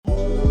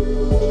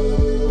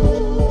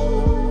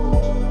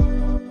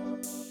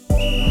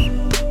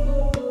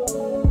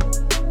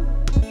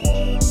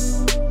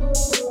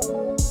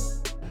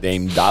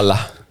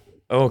Dalla.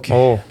 Okay.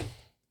 Oh,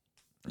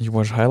 You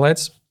watch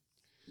highlights?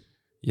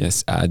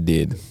 Yes, I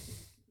did.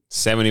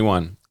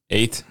 71.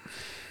 8.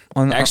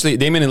 On, Actually,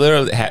 Damian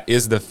Lillard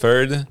is the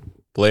third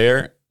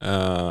player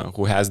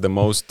who has the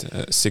most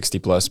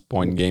 60-plus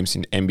point games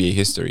in NBA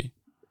history.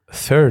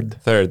 third.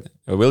 Third.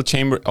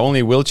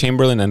 Only Will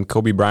Chamberlain and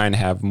Kobe Bryant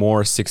have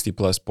more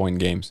 60-plus point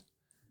games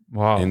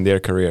Wow. in their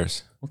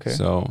careers. Okay.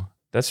 So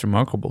That's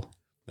remarkable.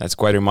 that's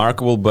quite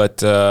remarkable, but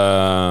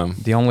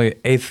The only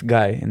 8th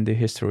guy in the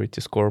history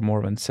to score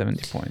more than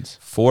 70 points.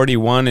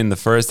 41 in the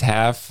first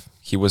half.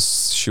 He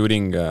was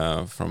shooting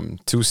from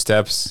 2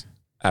 steps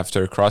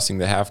after crossing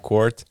the half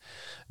court.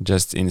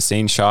 Just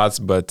insane shots,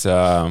 but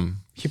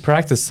He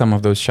practiced some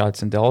of those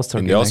shots in the All-Star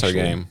in game. the All-Star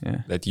actually. game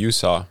Yeah. that you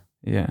saw.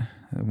 Yeah.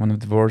 One of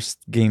the worst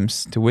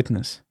games to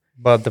witness.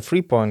 but the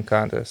 3-point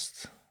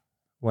contest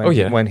when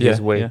Yeah, his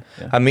way.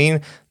 yeah. I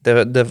mean,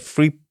 the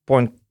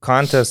 3-point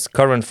contest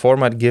current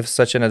format gives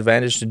such an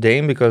advantage to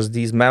Dame because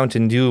these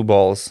Mountain Dew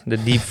balls, the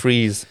deep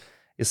freeze,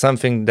 is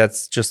something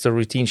that's just a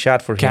routine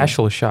shot for him.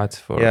 Casual shot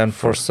for Yeah, and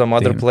for some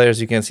other Dame. players,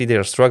 you can see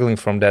they're struggling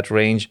from that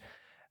range.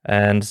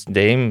 And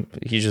Dame,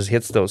 he just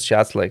hits those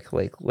shots like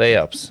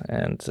layups.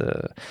 And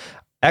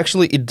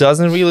actually, it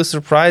doesn't really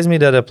surprise me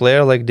that a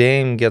player like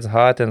Dame gets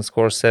hot and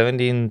scores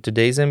 70 in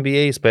today's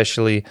NBA,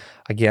 especially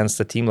against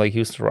a team like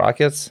Houston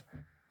Rockets.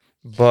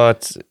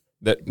 But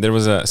There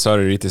was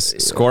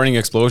scoring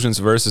explosions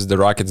versus the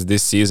Rockets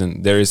this season.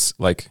 There is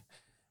like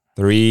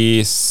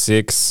 3,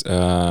 6,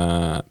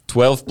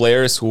 12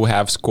 players who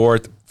have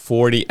scored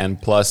 40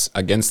 and plus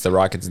against the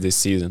Rockets this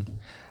season.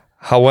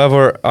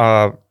 however,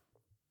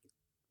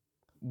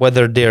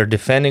 whether they're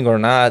defending or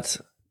not,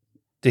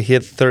 to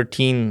hit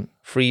 13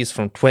 threes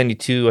from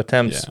 22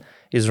 attempts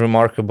is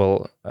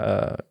remarkable.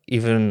 I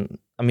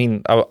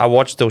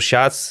watched those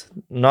shots.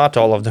 Not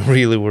all of them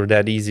really were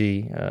that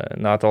easy.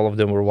 Not all of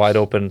them were wide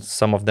open.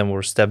 Some of them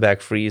were step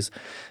back threes,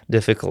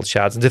 difficult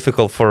shots,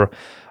 difficult for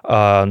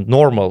a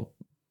normal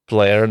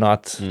player,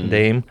 not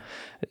Dame.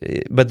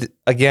 But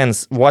again,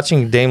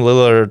 watching Dame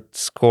Lillard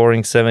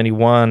scoring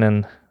 71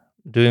 and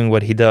doing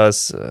what he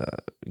does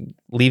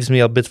leaves me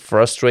a bit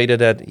frustrated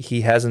that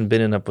he hasn't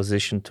been in a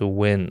position to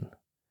win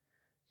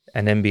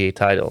an NBA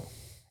title.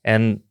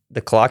 And the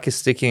clock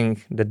is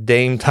ticking, the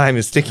Dame time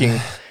is ticking.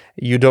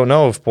 You don't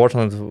know if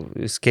Portland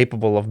is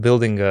capable of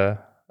building a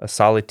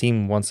solid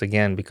team once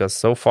again, because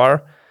so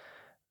far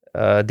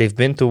they've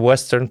been to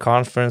Western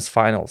Conference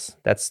Finals.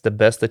 That's the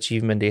best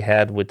achievement they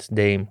had with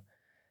Dame.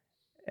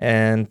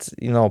 And,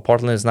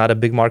 Portland is not a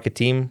big market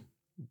team.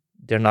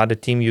 They're not a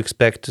team you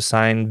expect to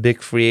sign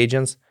big free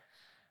agents.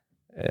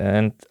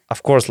 And,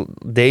 of course,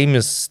 Dame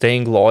is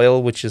staying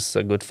loyal, which is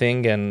a good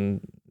thing.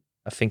 And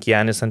I think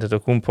Giannis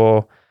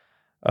Antetokounmpo,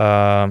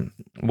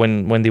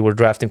 when they were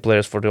drafting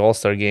players for the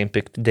All-Star game,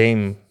 picked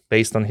Dame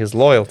based on his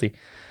loyalty.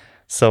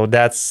 So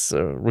that's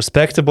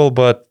respectable,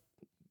 but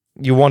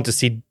you want to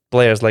see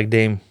players like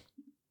Dame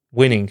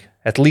winning,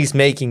 at least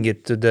making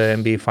it to the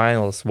NBA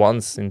Finals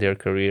once in their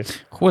career.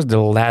 Who was the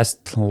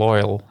last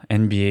loyal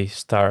NBA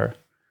star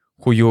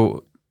who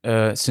you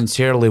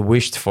sincerely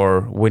wished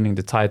for winning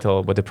the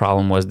title? But the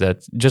problem was that,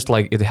 just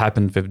like it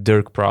happened with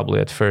Dirk probably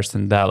at first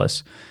in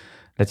Dallas,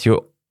 that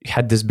you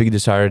had this big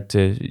desire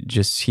to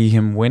just see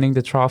him winning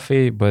the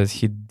trophy, but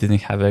he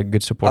didn't have a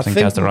good supporting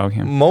cast around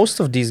him. Most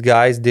of these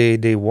guys,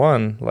 they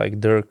won, like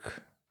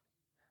Dirk,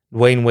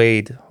 Dwayne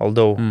Wade,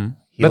 although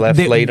he left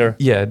later.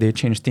 Yeah, they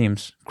changed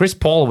teams. Chris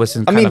Paul was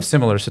in kind of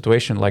similar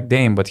situation like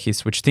Dame, but he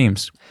switched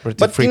teams. But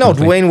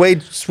Dwayne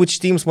Wade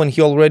switched teams when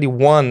he already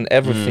won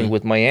everything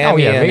with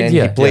Miami, and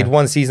he played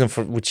one season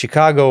with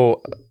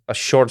Chicago, a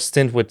short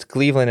stint with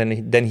Cleveland,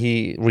 and then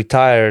he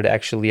retired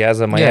actually as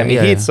a Miami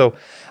Heat. So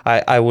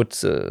I would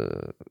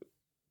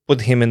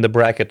put him in the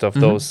bracket of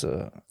those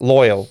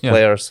loyal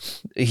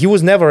players. He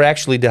was never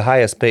actually the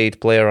highest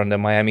paid player on the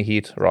Miami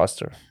Heat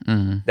roster.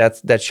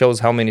 That shows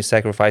how many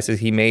sacrifices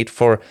he made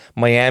for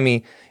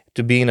Miami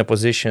to be in a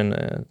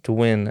position to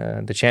win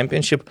the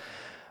championship.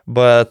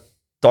 But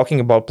talking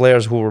about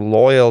players who were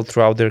loyal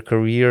throughout their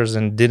careers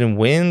and didn't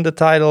win the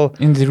title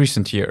in the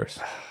recent years.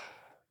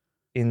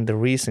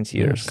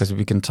 Because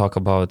we can talk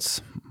about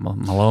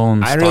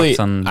Malone,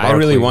 Stockton, I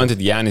really wanted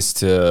Giannis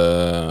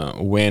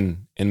to win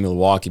in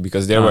Milwaukee,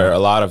 because there were a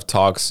lot of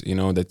talks,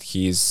 that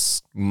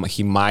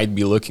he might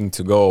be looking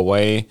to go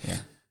away,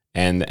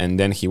 and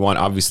then he won.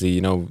 Obviously,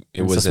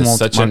 it was a small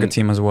market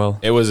team as well.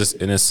 It was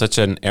in such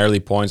an early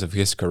point of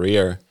his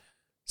career,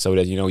 so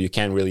that you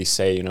can't really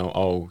say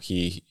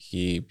he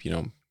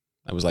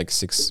it was like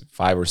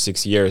 5 or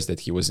 6 years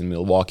that he was in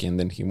Milwaukee and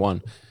then he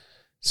won.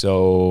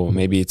 So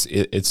maybe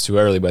it's too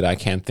early, but I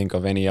can't think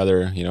of any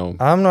other,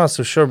 I'm not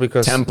so sure,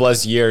 because 10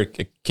 plus year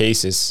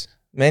cases.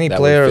 Many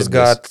players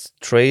got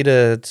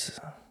traded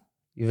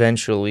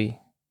eventually.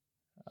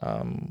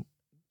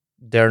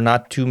 There are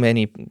not too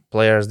many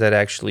players that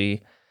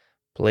actually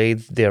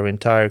played their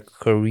entire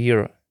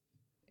career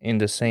in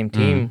the same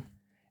team.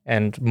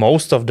 And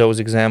most of those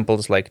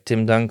examples, like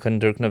Tim Duncan,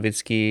 Dirk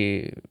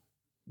Nowitzki,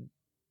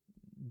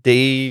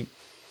 they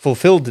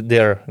fulfilled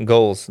their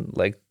goals.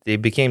 Like they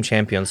became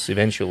champions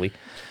eventually.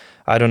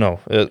 I don't know.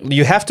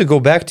 You have to go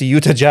back to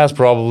Utah Jazz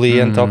probably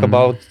and talk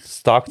about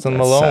Stockton That's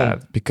Malone.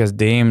 sad, because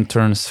Dame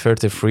turns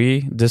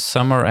 33 this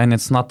summer, and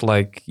it's not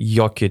like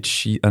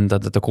Jokic and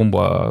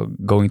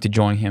Antetokounmpo going to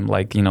join him.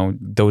 Like,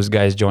 those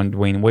guys joined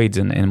Dwayne Wade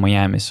in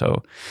Miami.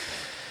 So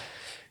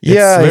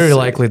it's very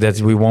likely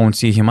that we won't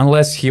see him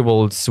unless he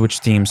will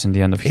switch teams in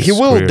the end of his career.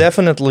 He will career.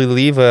 definitely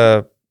leave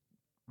a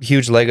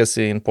huge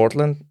legacy in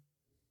Portland.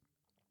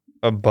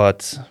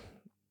 But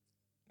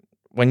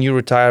when you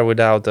retire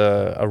without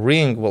a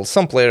ring, well,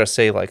 some players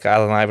say, like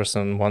Allen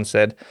Iverson once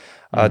said,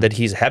 that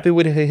he's happy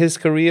with his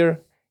career.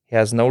 He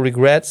has no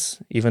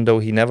regrets, even though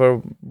he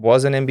never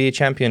was an NBA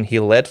champion. He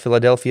led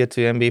Philadelphia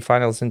to NBA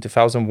Finals in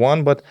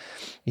 2001, but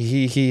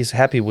he's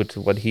happy with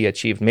what he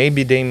achieved.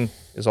 Maybe Dame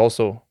is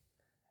also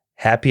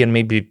happy, and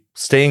maybe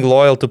staying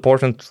loyal to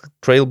Portland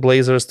Trail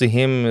Blazers to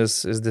him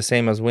is the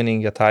same as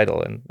winning a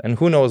title. And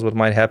who knows what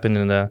might happen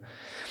in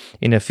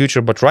the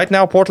future. But right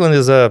now, Portland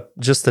is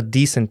just a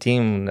decent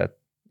team that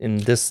in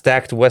this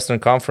stacked Western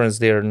Conference,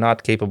 they're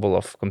not capable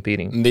of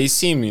competing. They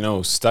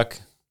seem, stuck,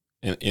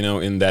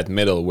 in that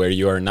middle where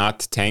you are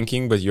not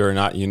tanking, but you're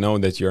not,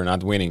 that you're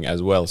not winning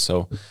as well.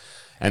 So,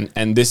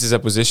 and this is a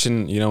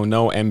position,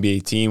 no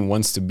NBA team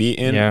wants to be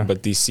in,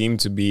 but they seem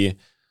to be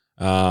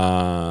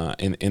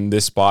in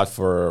this spot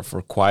for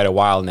quite a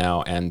while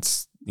now. And,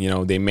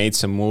 they made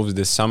some moves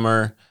this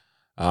summer.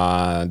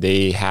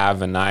 They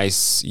have a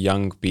nice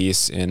young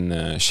piece in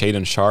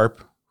Shaedon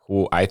Sharpe,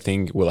 who I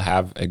think will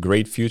have a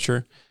great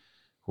future,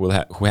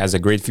 who has a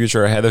great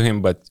future ahead of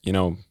him. But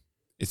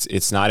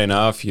it's not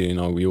enough.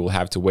 We will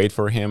have to wait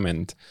for him,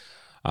 and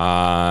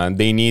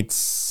they need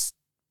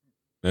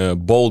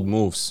bold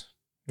moves.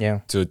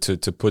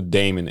 To put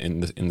Dame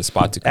in the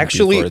spot to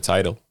compete for a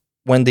title.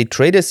 When they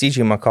traded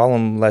CJ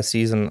McCollum last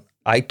season,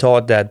 I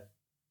thought that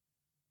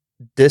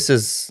this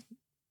is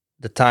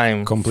the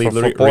time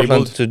for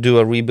Portland to do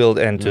a rebuild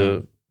and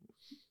to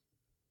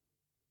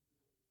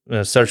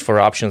search for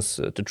options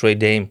to trade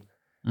Dame.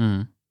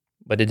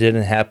 But it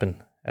didn't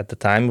happen at the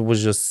time. It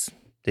was just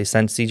they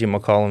sent CJ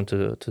McCollum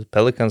to the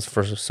Pelicans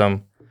for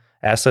some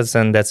assets,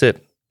 and that's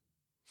it.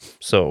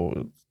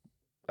 So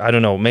I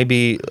don't know.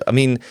 Maybe,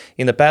 in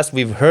the past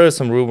we've heard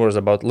some rumors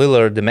about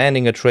Lillard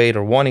demanding a trade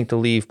or wanting to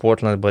leave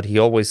Portland, but he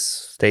always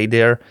stayed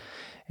there.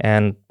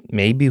 And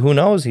maybe, who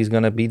knows, he's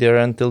going to be there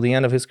until the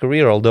end of his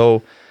career,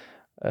 although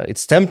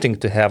it's tempting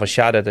to have a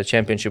shot at a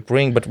championship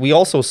ring. But we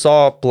also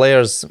saw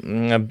players,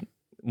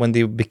 when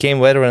they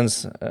became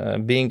veterans,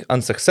 being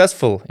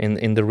unsuccessful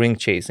in the ring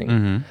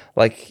chasing.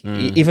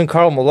 Even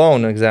Karl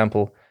Malone,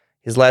 example,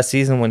 his last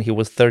season when he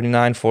was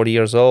 39, 40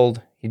 years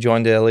old, he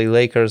joined the LA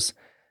Lakers.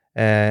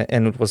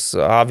 And it was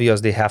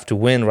obvious they have to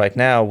win right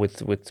now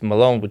with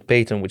Malone, with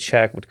Peyton, with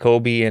Shaq, with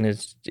Kobe, and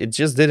it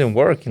just didn't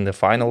work in the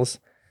finals.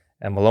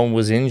 And Malone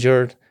was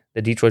injured.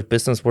 The Detroit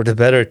Pistons were the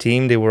better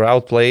team. They were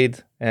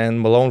outplayed,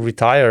 and Malone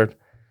retired.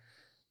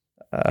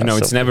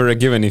 It's never a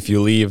given if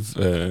you leave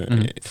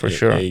for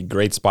sure a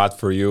great spot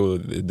for you,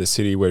 the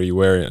city where you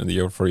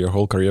were for your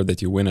whole career,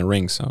 that you win a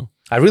ring. So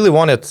I really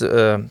wanted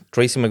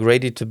Tracy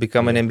McGrady to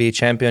become an NBA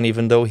champion,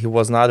 even though he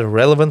was not a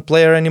relevant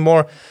player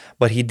anymore.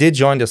 But he did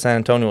join the San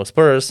Antonio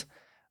Spurs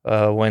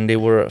when they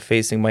were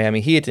facing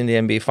Miami Heat in the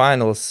NBA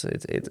Finals.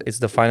 It's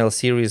the final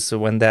series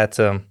when that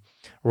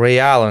Ray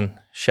Allen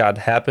shot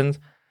happened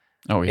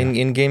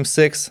in Game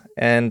 6.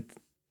 And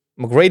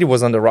McGrady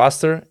was on the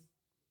roster.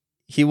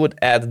 He would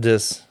add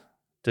this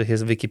to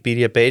his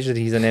Wikipedia page that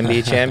he's an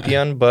NBA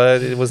champion,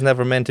 but it was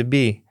never meant to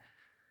be.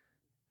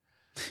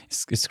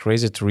 It's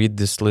crazy to read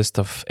this list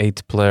of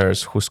 8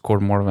 players who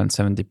scored more than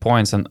 70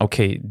 points. And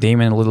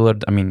Damian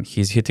Lillard,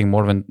 he's hitting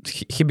more than...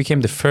 He became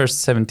the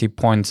first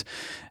 70-point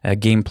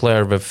game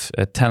player with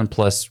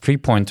 10-plus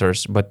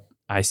three-pointers. But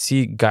I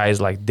see guys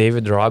like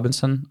David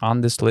Robinson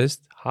on this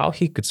list. How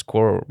he could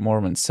score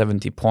more than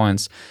 70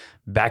 points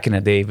back in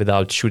the day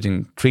without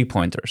shooting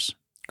three-pointers.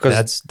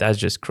 That's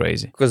just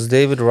crazy. Because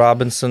David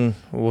Robinson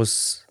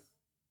was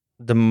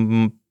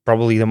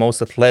probably the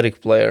most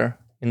athletic player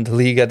in the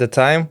league at the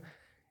time.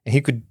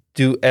 He could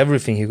do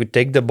everything. He could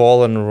take the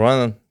ball and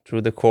run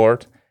through the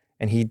court,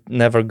 and he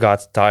never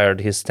got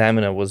tired. His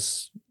stamina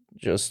was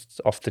just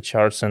off the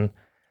charts, and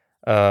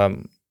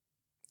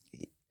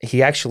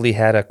he actually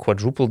had a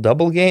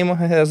quadruple-double game,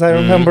 as I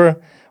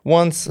remember,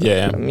 once.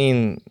 Yeah.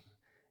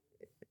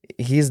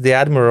 He's the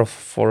admiral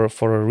for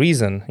a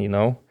reason,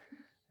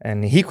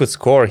 and he could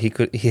score.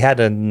 He had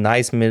a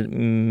nice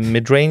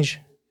mid-range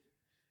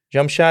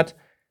jump shot,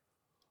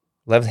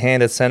 left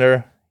hand at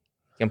center.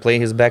 He can play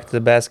his back to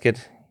the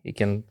basket. He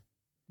can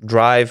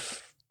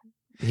drive.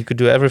 He could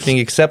do everything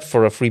except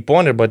for a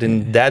three-pointer. But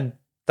in that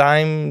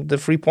time, the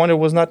three-pointer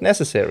was not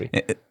necessary.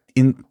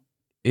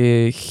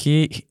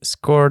 He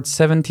scored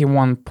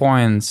 71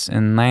 points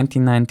in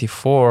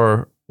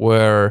 1994,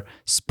 where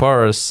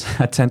Spurs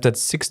attempted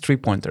 6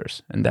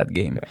 three-pointers in that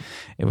game. Okay.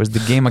 It was the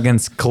game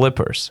against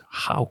Clippers.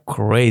 How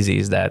crazy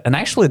is that? And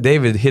actually,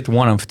 David hit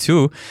 1 of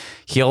 2.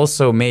 He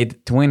also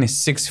made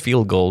 26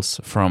 field goals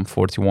from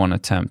 41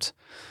 attempts.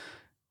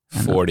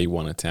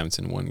 41 attempts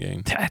in one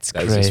game. That's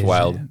That's crazy. just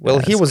wild. Well,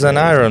 he That's was an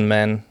crazy. Iron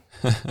Man.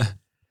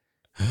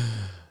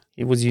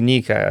 He was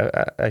unique,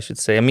 I should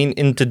say. I mean,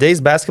 in today's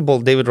basketball,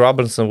 David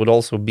Robinson would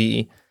also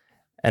be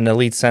an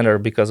elite center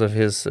because of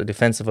his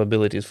defensive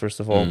abilities, first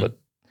of all. But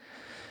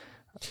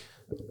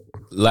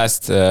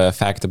Last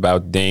fact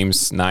about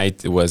Dame's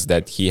night was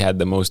that he had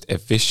the most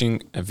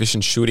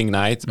efficient shooting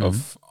night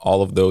of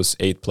all of those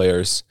 8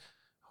 players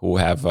who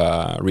have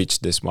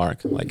reached this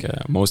mark. Like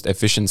most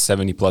efficient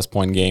 70-plus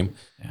point game.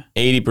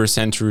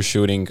 80% true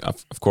shooting,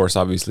 of course,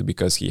 obviously,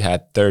 because he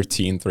had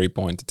 13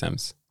 3-point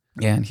attempts.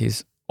 Yeah, and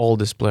he's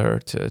oldest player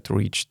to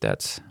reach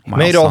that. he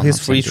made all milestone his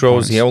of free 70 throws.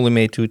 points. He only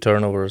made 2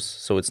 turnovers.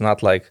 So it's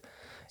not like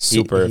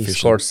Super he efficient.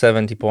 scored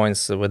 70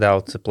 points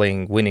without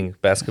playing winning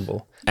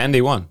basketball. And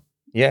they won.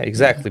 Yeah,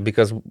 exactly.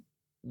 Because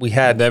we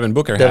had Devin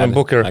Booker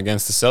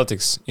against the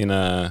Celtics in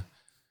a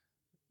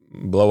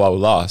blowout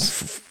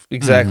loss.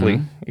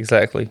 Exactly.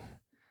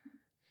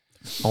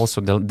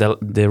 Also,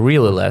 the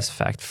really last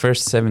fact: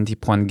 first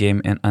 70-point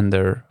game in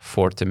under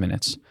 40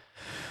 minutes.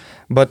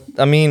 But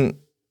I mean,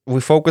 we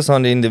focus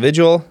on the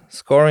individual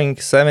scoring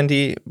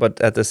 70,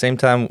 but at the same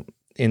time,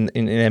 in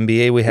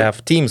NBA we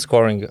have teams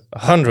scoring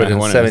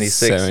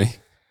 176. 170.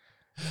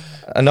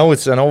 I know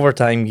it's an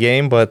overtime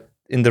game, but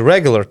in the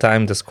regular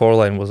time, the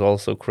scoreline was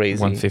also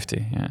crazy.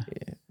 150. Yeah.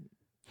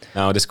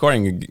 Now the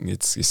scoring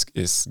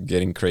is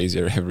getting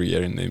crazier every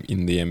year in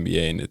the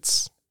NBA, and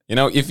it's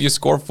if you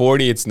score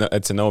 40,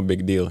 it's a no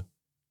big deal.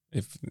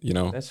 If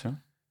That's true.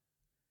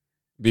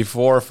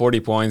 before 40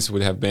 points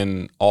would have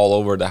been all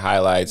over the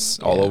highlights,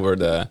 all over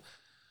the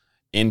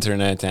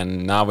internet,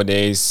 and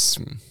nowadays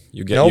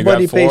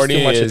Nobody you got 40 pays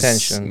too much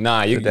attention.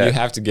 Nah, to you that.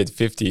 have to get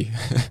 50.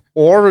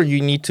 Or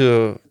you need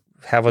to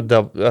have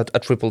a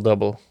triple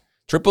double.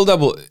 Triple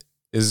double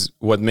is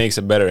what makes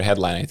a better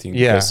headline, I think.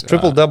 Yeah, because,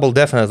 triple double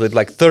definitely.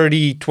 Like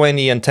 30,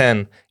 20, and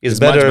 10 is It's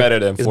better. much better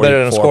than It's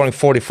better than 44. scoring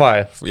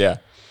 45. Yeah.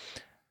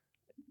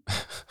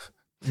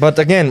 But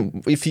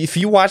again, if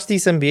you watch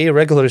these NBA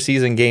regular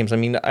season games, I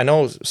mean, I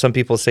know some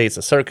people say it's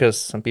a circus.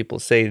 Some people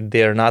say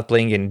they're not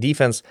playing any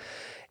defense.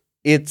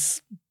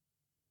 It's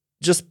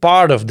just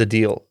part of the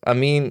deal. I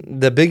mean,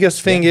 the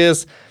biggest thing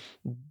is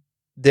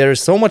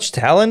there's so much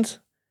talent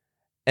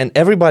and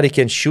everybody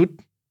can shoot.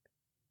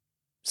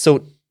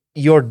 So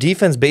your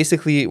defense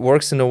basically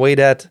works in a way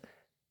that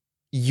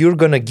you're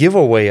going to give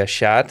away a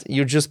shot.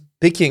 You're just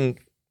picking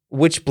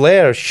which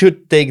player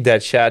should take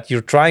that shot.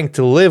 You're trying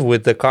to live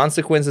with the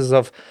consequences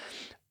of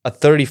a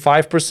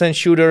 35%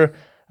 shooter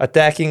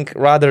attacking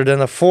rather than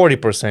a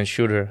 40%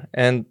 shooter.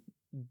 And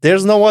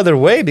there's no other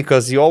way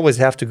because you always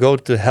have to go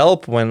to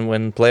help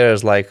when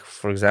players like,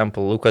 for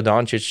example, Luka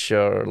Doncic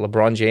or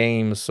LeBron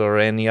James or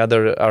any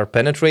other are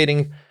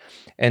penetrating.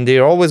 And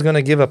they're always going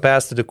to give a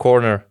pass to the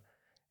corner.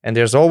 And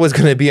there's always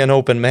going to be an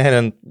open man.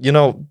 And,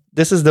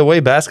 this is the way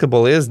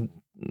basketball is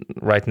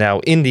right now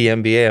in the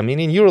NBA. I mean,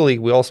 in EuroLeague,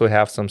 we also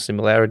have some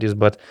similarities,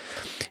 but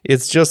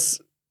it's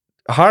just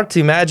hard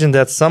to imagine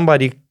that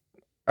somebody,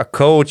 a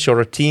coach or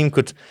a team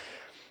could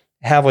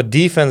have a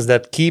defense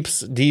that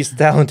keeps these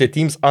talented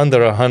teams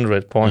under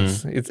 100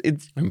 points. It's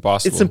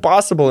Impossible. It's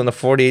impossible in a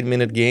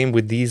 48-minute game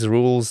with these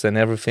rules and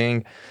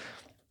everything.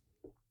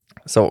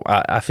 So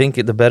I think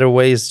the better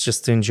way is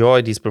just to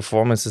enjoy these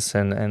performances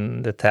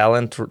and the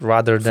talent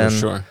rather than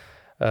For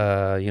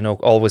sure.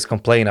 always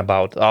complain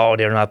about,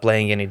 they're not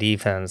playing any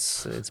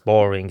defense. It's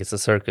boring. It's a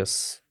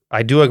circus.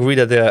 I do agree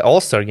that the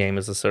All-Star game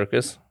is a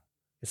circus.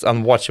 It's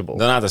unwatchable.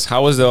 Donatas,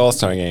 how was the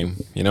All-Star game?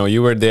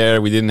 You were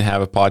there. We didn't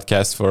have a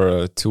podcast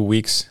for 2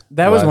 weeks.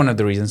 That was But- one of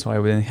the reasons why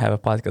we didn't have a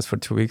podcast for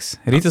 2 weeks.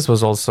 Ritas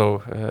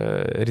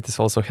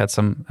also had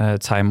some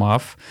time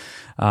off.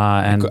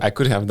 And I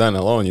could have done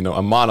alone,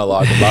 a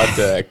monologue about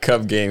the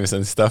cup games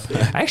and stuff.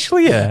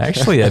 Actually,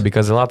 yeah,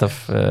 because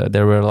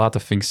there were a lot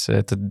of things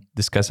to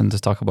discuss and to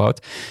talk about.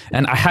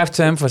 And I have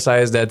to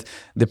emphasize that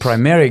the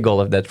primary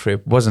goal of that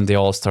trip wasn't the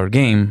All-Star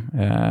game,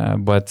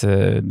 but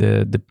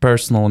the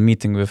personal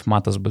meeting with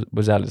Matas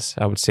Buzelis,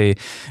 I would say,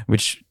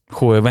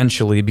 who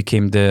eventually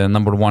became the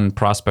number 1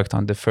 prospect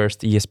on the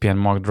first ESPN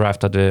mock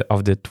draft of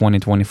the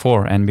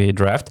 2024 NBA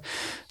draft.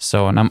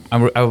 So, and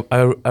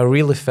I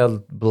really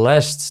felt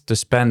blessed to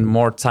spend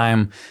more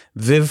time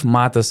with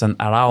Matas and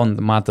around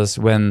Matas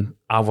when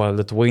our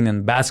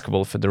Lithuanian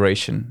Basketball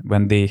Federation,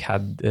 when they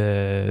had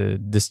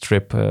this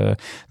trip to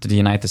the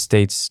United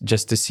States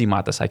just to see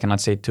Matas. I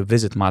cannot say to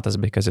visit Matas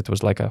because it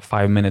was like a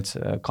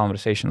 5-minute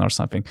conversation or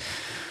something.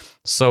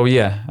 So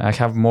yeah, I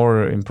have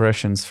more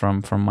impressions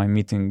from my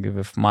meeting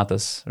with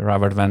Matas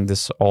rather than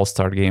this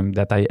All-Star game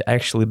that I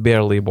actually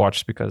barely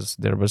watched because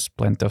there was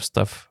plenty of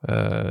stuff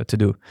to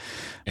do.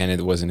 And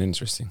it wasn't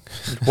interesting.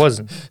 It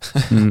wasn't.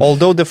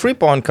 Although the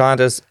free-point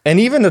contest and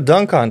even the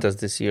dunk contest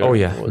this year. Oh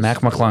yeah,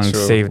 Mac McClung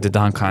true. saved the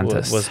dunk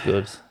contest. Was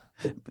good.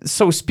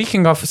 So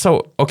speaking of, it A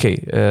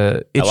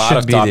lot should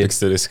of be topics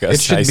to discuss.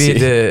 It should I be see.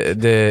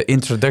 the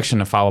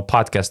introduction of our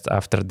podcast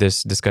after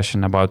this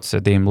discussion about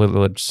Dame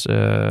Lillard's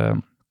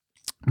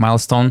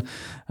milestone.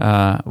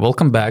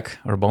 Welcome back.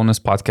 Our bonus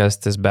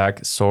podcast is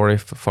back. Sorry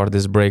for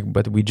this break,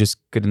 but we just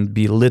couldn't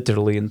be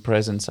literally in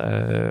presence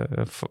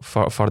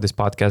for this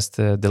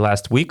podcast the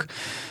last week.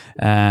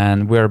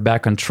 And we're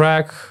back on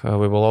track.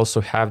 We will also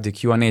have the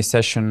Q&A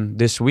session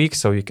this week,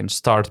 so you can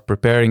start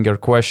preparing your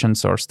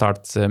questions or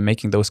start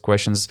making those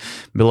questions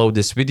below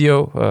this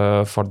video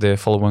for the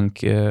following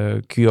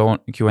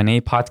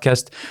Q&A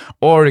podcast.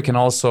 Or you can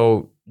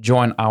also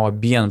join our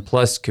BN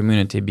Plus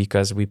community,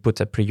 because we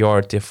put a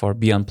priority for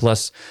BN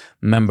Plus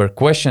member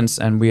questions,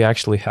 and we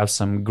actually have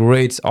some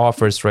great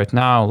offers right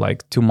now,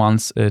 like 2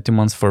 months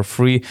for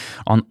free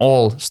on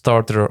all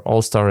starter,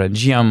 all-star, and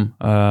GM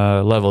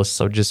levels.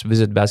 So just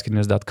visit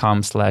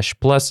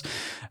basketnews.com/plus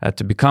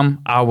to become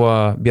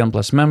our BN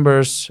Plus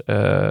members,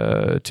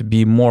 to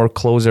be more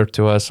closer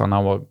to us on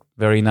our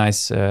very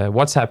nice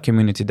WhatsApp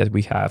community that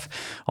we have,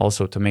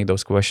 also to make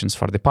those questions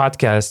for the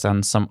podcast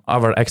and some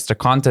other extra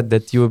content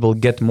that you will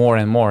get more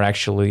and more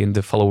actually in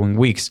the following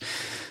weeks.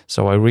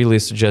 So I really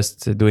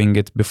suggest doing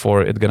it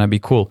before it's gonna be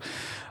cool.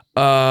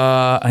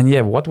 And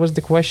yeah, what was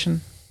the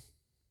question?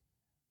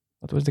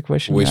 What was the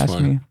question Which you asked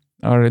one? me?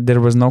 Or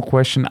there was no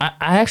question? I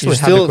actually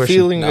You're had a still question.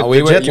 feeling No,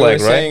 the jet you were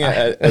lag, right? saying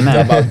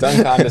about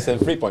dunk contest and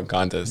 3-point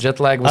contest. Jet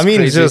lag was I mean,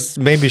 crazy. just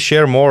maybe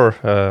share more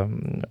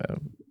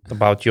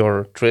about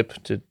your trip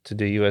to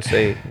the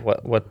USA.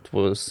 What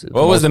was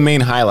What was the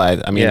main highlight?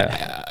 I mean,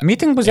 Yeah.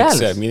 Meeting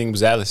Buzelis. meeting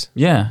Buzelis.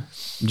 Yeah,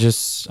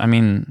 just, I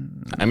mean,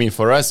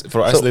 For us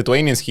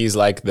Lithuanians, he's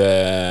like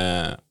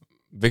the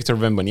Victor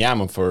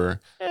Wembanyama for.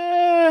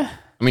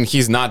 I mean,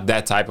 he's not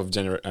that type of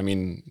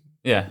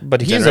yeah. But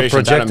he's a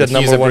generation talent, projected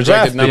but he's number a one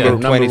draft projected pick in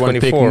number one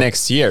pick 2024.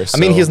 next year. I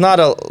mean, so- he's not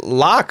a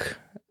lock.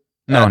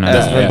 No, no,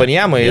 As no.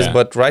 Wembanyama is, Yeah.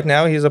 but right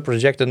now he's a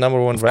projected number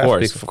one draft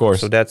course, pick. of course.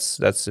 So that's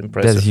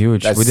impressive. That's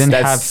huge. That's- we didn't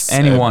that's, have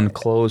anyone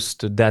close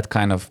to that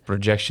kind of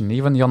projection.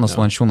 Even Jonas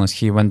Valanciunas,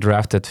 he went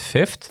drafted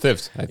fifth.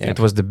 fifth, I think. It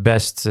was the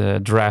best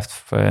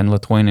draft in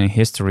Lithuanian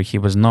history. He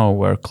was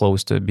nowhere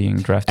close to being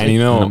drafted And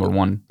number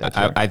one. that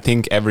year. I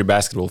think every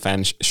basketball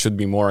fan should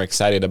be more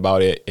excited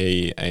about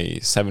a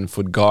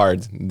 7-foot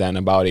guard than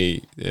about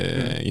a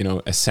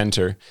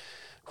center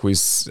who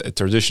is a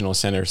traditional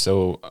center.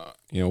 So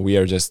we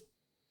are just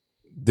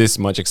this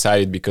much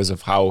excited because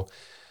of how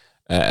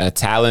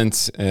talent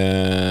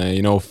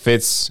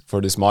fits for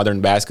this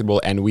modern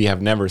basketball, and we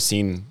have never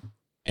seen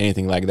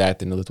anything like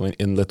that in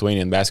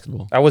Lithuanian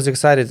basketball. I was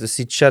excited to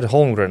see Chet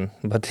Holmgren,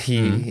 but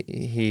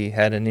he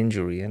had an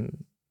injury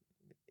and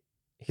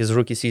his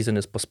rookie season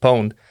is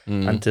postponed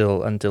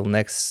until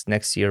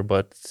next year.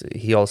 But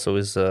he also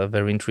is a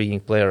very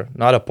intriguing player.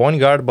 Not a point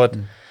guard, but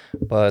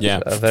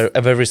Yeah.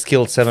 a very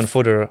skilled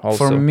 7-footer.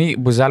 Also, For me,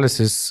 Buzelis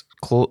is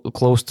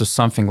close to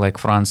something like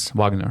Franz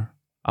Wagner,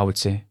 I would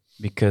say,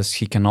 because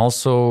he can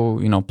also,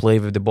 play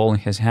with the ball in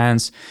his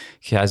hands.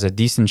 He has a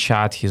decent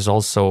shot. He's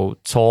also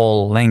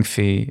tall,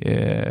 lengthy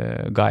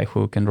guy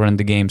who can run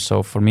the game.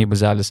 So for me,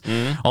 Buzelis,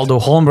 although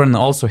Holmgren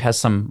also has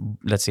some,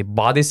 let's say,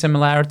 body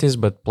similarities,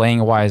 but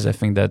playing-wise, I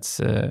think that's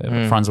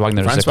Franz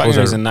Wagner Franz is a Wagner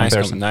closer is a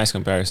comparison. nice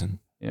comparison.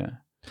 Yeah.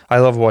 I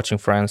love watching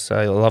France.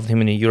 I loved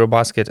him in a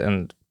Eurobasket,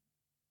 and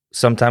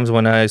sometimes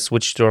when I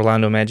switch to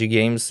Orlando Magic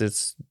games,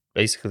 it's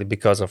basically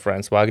because of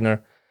Franz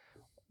Wagner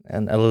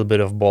and a little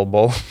bit of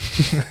ball.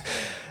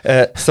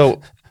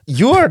 So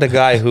you are the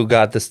guy who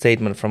got the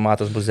statement from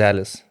Matas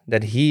Buzelis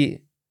that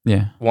he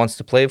wants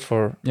to play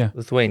for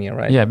Lithuania,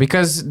 right? Yeah,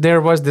 because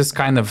there was this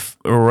kind of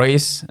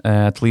race,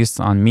 at least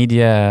on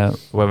media,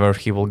 whether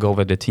he will go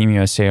with the Team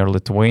USA or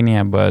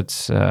Lithuania,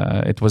 but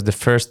it was the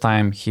first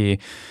time he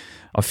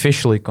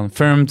officially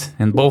confirmed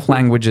in both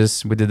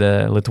languages. We did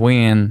a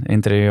Lithuanian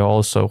interview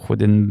also,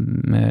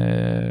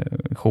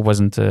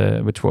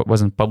 which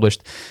wasn't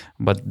published,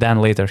 but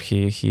then later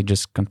he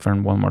just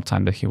confirmed one more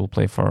time that he will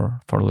play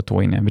for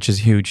Lithuania, which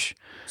is huge.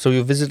 So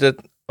you visited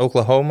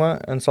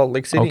Oklahoma and Salt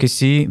Lake City?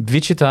 OKC,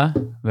 Wichita,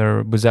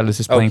 where Buzelis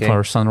is playing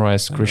for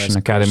Sunrise Christian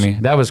Academy.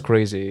 That was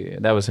crazy.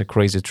 That was a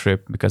crazy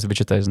trip because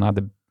Wichita is not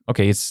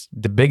it's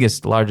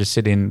the largest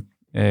city in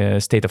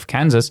state of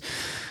Kansas,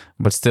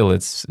 but still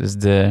it's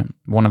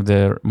one of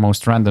the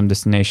most random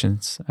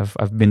destinations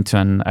I've been to,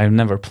 and I've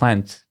never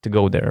planned to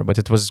go there, but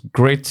it was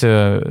great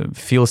to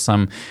feel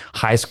some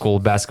high school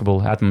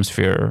basketball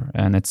atmosphere,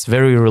 and it's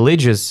very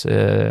religious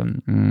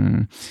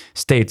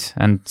state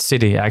and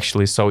city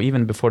actually. So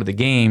even before the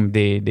game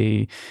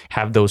they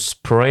have those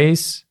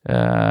praise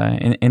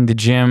in the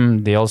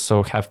gym. They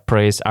also have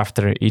praise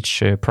after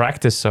each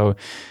practice, so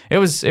it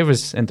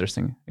was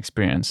interesting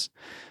experience.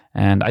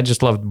 And I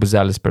just loved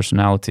Buzelis'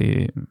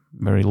 personality,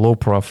 very low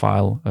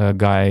profile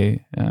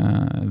guy,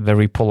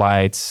 very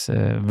polite,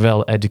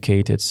 well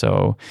educated.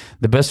 So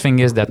the best thing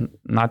is that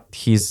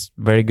he's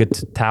very good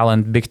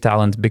talent,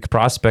 big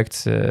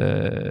prospect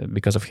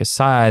because of his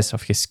size,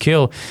 of his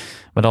skill,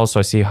 but also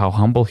I see how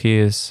humble he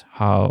is,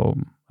 how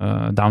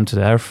down to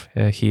the earth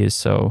he is.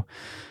 So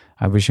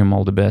I wish him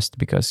all the best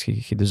because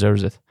he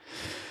deserves it.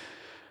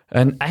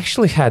 And I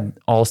actually had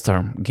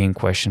All-Star game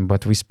question,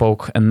 but we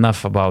spoke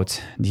enough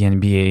about the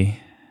NBA.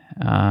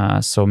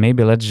 So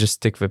maybe let's just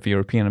stick with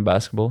European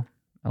basketball.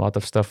 A lot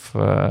of stuff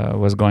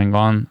was going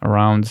on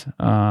around.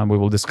 We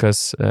will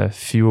discuss a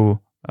few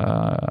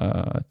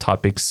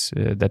topics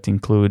that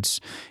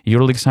includes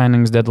EuroLeague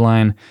signings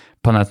deadline,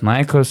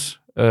 Panathinaikos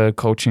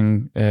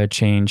coaching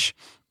change,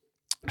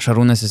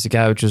 Šarūnas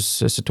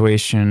Jasikevičius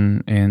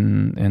situation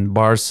in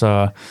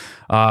Barca.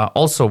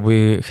 Also,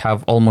 we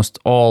have almost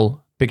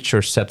all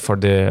pictures set for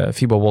the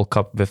FIBA World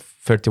Cup with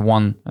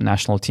 31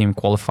 national team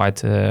qualified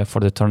for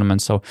the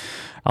tournament. So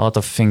a lot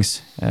of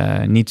things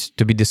need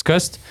to be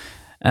discussed.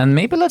 And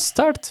maybe let's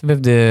start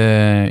with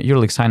the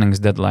EuroLeague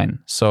signings deadline.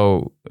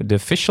 So the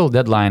official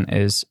deadline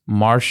is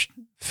March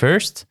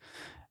 1st,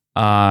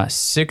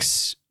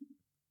 6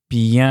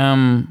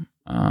 p.m.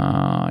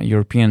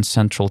 European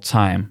Central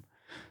Time.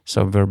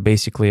 So we're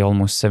basically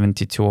almost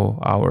 72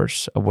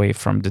 hours away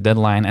from the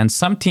deadline. And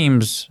some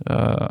teams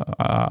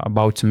are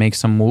about to make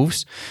some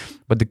moves.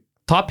 But the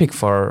topic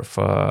for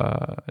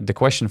the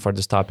question for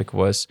this topic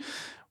was,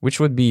 which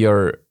would be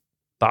your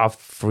top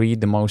 3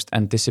 the most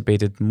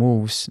anticipated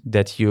moves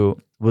that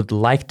you would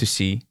like to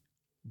see,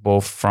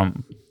 both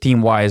from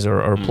team-wise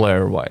or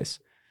player-wise?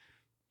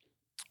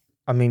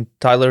 I mean,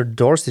 Tyler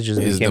Dorsey just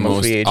became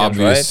a free agent, right? Is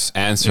the most obvious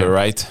answer,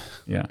 right?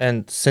 Yeah.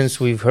 And since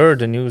we've heard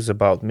the news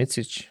about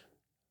Micic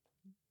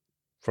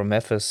from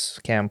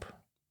Efes camp,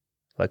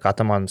 like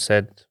Ataman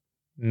said,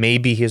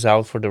 maybe he's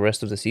out for the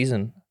rest of the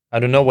season. I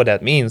don't know what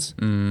that means,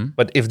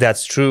 but if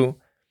that's true,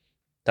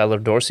 Tyler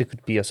Dorsey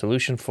could be a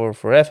solution for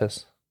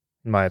Efes,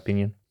 in my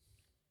opinion.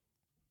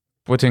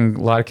 Putting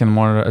Larkin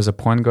more as a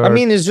point guard? I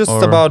mean, it's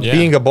just about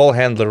being a ball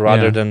handler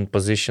rather than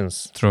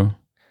positions. True.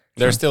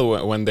 They're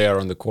still, when they are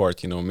on the court,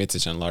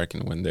 Micic and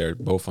Larkin, when they're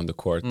both on the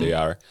court,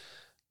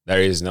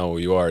 there is no,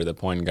 you are the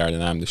point guard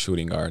and I'm the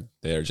shooting guard.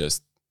 They're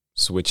just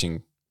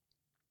switching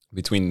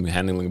between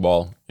handling the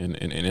ball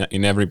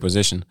in every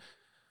position.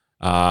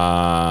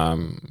 Tyler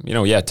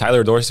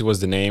Dorsey was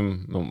the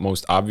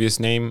most obvious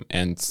name,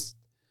 and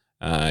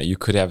you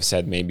could have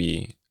said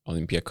maybe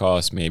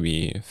Olympiacos,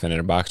 maybe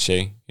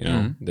Fenerbahce,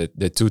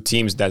 the 2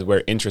 teams that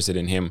were interested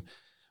in him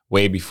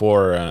way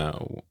before,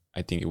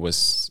 I think it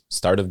was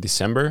start of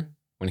December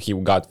when he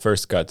got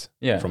first cut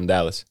from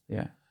Dallas.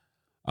 Yeah.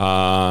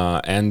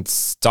 And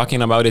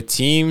talking about the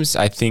teams,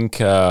 I think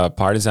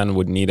Partizan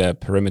would need a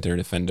perimeter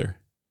defender.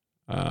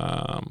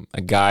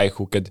 A guy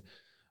who could,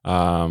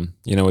 a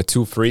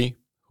 2-3,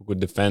 who could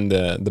defend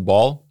the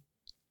ball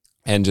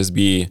and just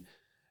be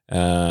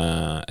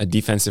a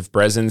defensive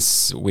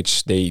presence,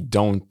 which they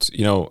don't,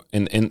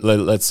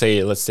 let's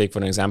take for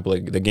an example,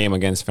 the game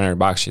against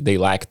Fenerbahce, they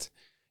lacked,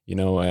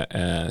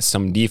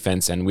 some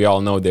defense, and we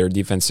all know their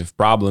defensive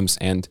problems.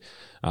 And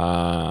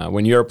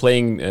when you're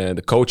playing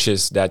the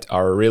coaches that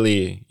are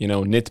really,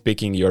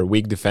 nitpicking your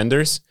weak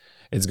defenders,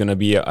 it's going to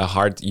be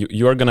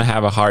you're going to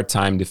have a hard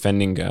time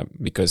defending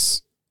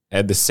because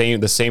the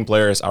same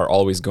players are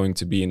always going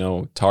to be,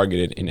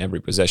 targeted in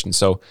every possession.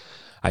 So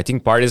I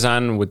think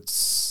Partizan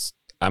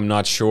I'm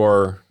not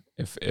sure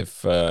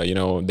if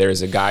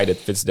there's a guy that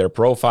fits their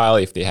profile,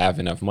 if they have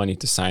enough money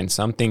to sign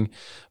something,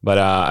 but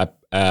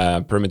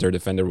a perimeter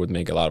defender would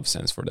make a lot of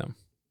sense for them.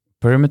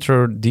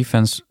 Perimeter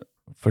defense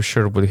for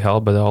sure would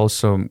help, but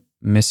also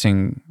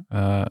missing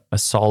a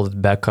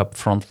solid backup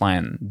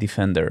frontline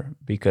defender,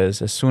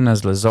 because as soon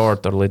as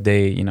Lazort or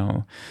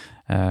Lede,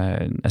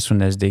 as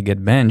soon as they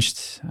get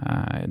benched,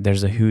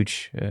 there's a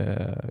huge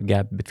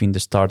gap between the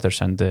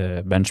starters and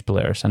the bench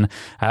players. And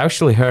I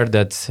actually heard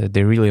that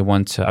they really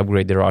want to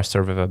upgrade the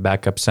roster with a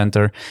backup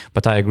center,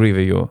 but I agree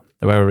with you.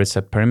 Whether it's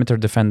a perimeter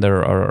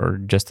defender or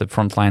just a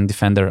frontline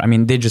defender, I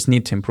mean, they just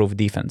need to improve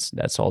defense.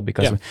 That's all,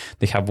 because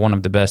they have one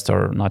of the best,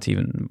 or not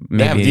even,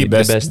 maybe the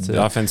best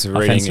offensive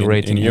rating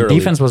in Euroleague.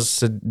 Defense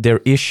was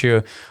their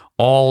issue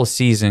all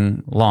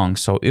season long.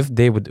 So if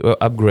they would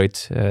upgrade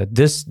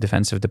this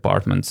defensive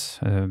department,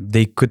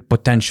 they could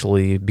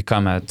potentially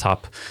become a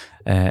top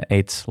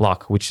 8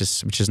 lock, which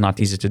is not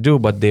easy to do,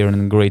 but they're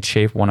in great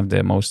shape. One of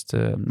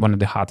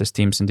the hottest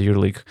teams in the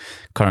EuroLeague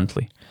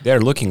currently. They're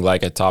looking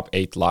like a top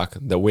 8 lock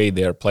the way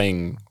they're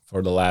playing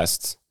for the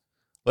last,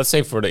 let's say,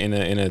 in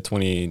a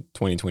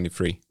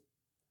 2023.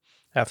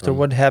 After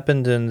what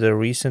happened in the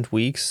recent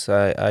weeks,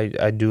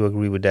 I do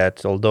agree with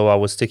that. Although I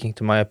was sticking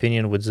to my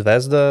opinion with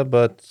Zvezda,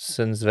 but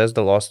since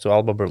Zvezda lost to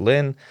Alba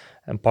Berlin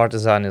and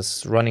Partizan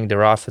is running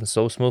their offense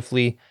so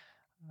smoothly,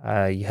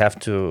 you have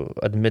to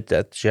admit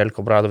that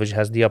Željko Obradović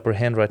has the upper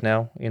hand right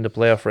now in the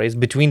playoff race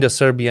between the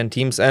Serbian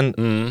teams, and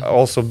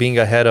also being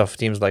ahead of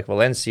teams like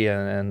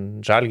Valencia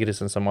and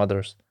Žalgiris and some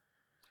others.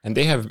 And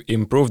they have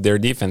improved their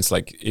defense.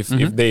 Like if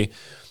they,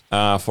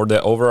 for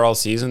the overall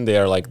season, they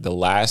are like the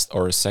last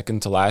or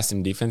second to last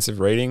in defensive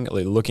rating.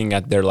 Like looking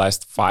at their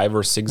last 5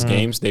 or 6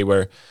 games, they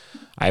were,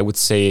 I would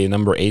say,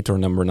 number 8 or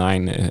number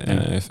 9,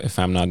 if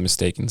I'm not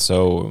mistaken.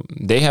 So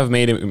they have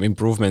made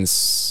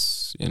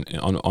improvements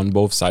on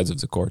both sides of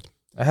the court.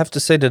 I have to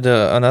say that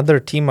another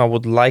team I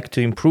would like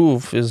to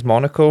improve is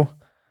Monaco,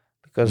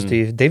 because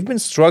they've been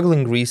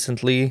struggling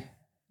recently.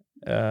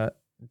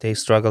 They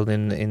struggled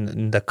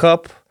in the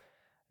Cup.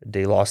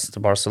 They lost to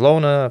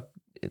Barcelona.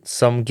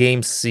 Some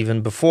games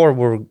even before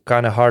were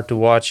kind of hard to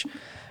watch.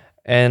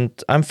 And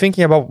I'm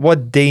thinking about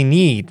what they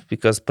need,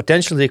 because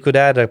potentially they could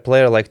add a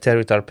player like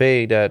Terry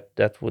Tarpey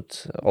that would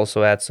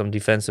also add some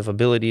defensive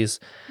abilities.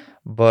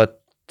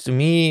 But to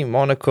me,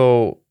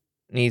 Monaco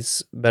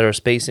needs better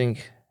spacing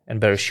and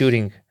better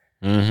shooting.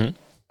 Mm-hmm.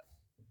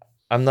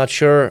 I'm not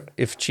sure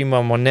if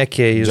Chima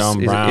Moneke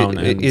John Brown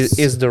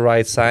is the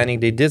right signing.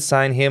 They did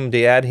sign him.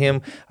 They add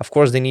him. Of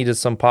course, they needed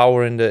some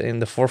power in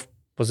the fourth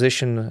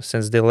position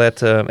since they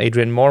let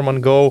Adrian Mormon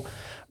go.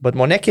 But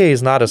Moneke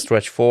is not a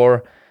stretch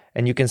four,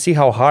 and you can see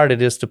how hard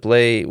it is to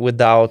play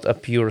without a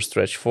pure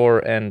stretch four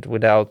and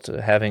without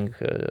having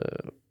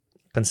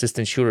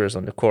consistent shooters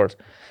on the court.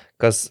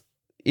 Because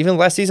even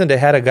last season, they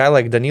had a guy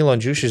like Danilo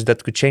Andjušić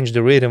that could change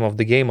the rhythm of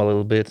the game a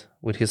little bit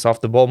with his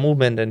off-the-ball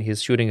movement and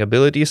his shooting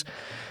abilities.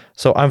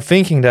 So I'm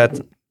thinking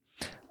that,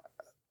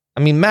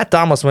 Matt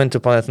Thomas went to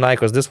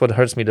Panathinaikos. This is what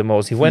hurts me the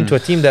most. He went to a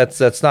team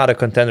that's not a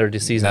contender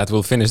this season. That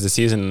will finish the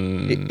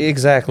season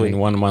exactly in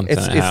 1 month.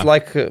 It's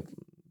like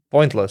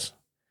pointless.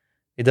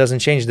 It doesn't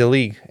change the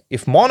league.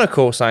 If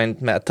Monaco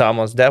signed Matt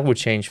Thomas, that would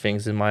change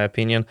things, in my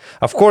opinion.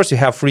 Of course, you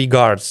have three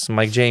guards: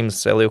 Mike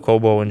James, Elio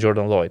Kobo, and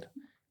Jordan Lloyd,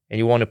 and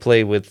you want to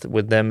play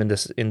with them in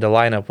the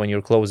lineup when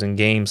you're closing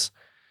games.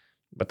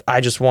 But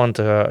I just want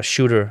a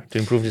shooter to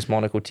improve this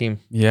Monaco team.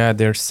 Yeah,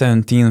 they're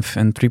 17th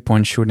in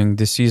three-point shooting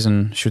this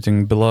season,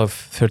 shooting below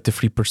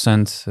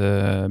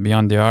 33%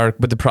 beyond the arc.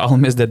 But the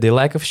problem is that they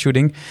lack of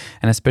shooting,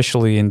 and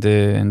especially in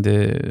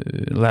the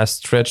last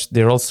stretch,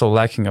 they're also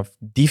lacking of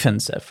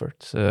defense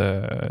effort,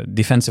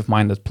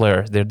 defensive-minded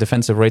players. Their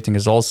defensive rating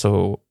is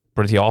also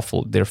pretty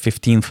awful. They're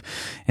 15th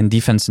in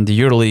defense in the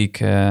EuroLeague,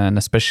 and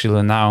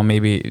especially now,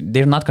 maybe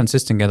they're not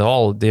consistent at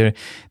all. They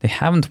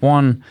haven't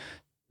won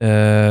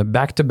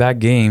back-to-back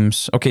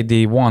games. Okay,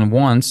 they won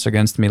once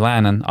against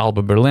Milan and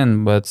Alba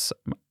Berlin, but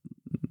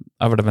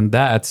other than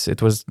that,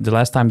 it was the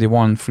last time they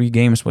won 3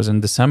 games was in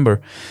December,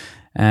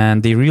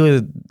 and they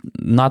really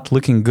not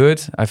looking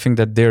good. I think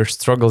that their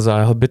struggles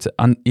are a bit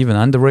even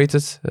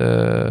underrated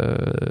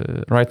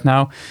right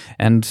now,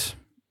 and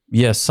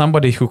yes,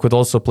 somebody who could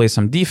also play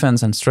some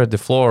defense and stretch the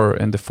floor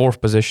in the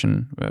fourth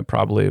position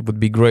probably would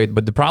be great.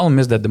 But the problem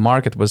is that the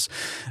market was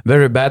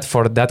very bad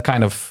for that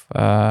kind of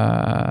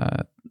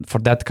for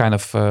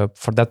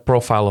that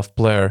profile of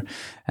player,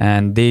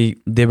 and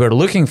they were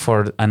looking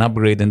for an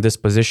upgrade in this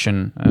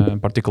position,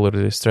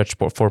 particularly the stretch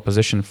four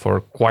position,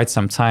 for quite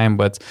some time,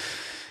 but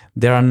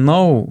there are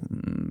no,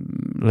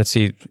 let's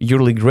see,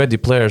 EuroLeague ready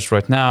players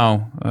right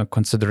now,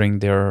 considering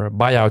their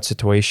buyout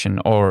situation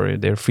or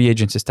their free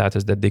agency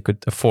status that they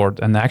could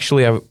afford. And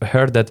actually, I've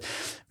heard that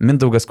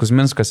Mindaugas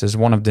Kuzminskas is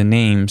one of the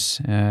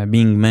names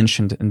being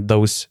mentioned in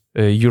those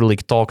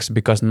EuroLeague talks,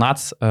 because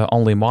not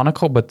only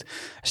Monaco, but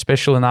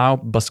especially now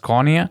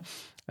Baskonia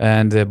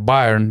and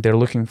Bayern, they're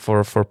looking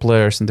for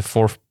players in the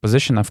fourth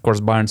position. Of course,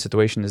 Bayern's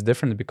situation is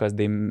different because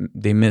they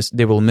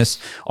will miss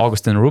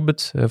Augustin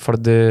Rubit for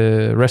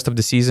the rest of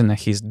the season.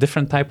 He's a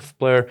different type of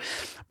player.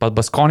 But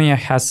Baskonia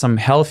has some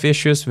health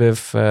issues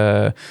with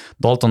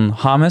Dalton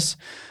Hames.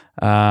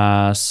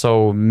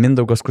 So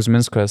Mindaugas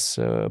Kuzminskas'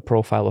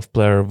 profile of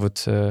player would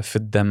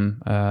fit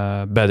them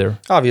better.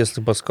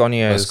 Obviously,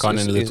 Baskonia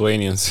and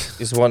Lithuanians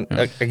is one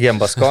again.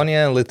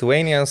 Baskonia and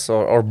Lithuanians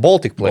or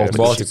Baltic players,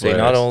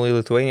 not only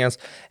Lithuanians,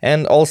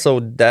 and also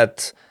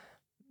that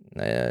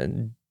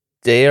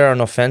they are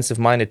an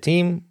offensive-minded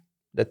team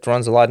that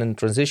runs a lot in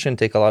transition,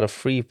 take a lot of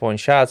 3-point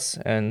shots,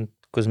 and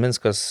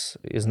Kuzminskas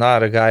is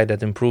not a guy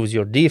that improves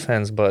your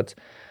defense, but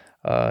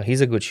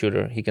he's a good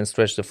shooter. He can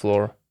stretch the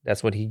floor.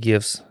 That's what he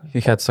gives. He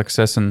had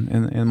success in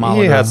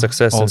Malaga. He had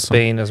success also in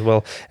Spain as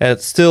well. And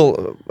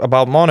still,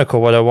 about Monaco,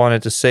 what I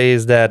wanted to say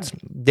is that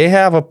they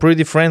have a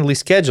pretty friendly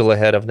schedule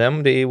ahead of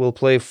them. They will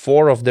play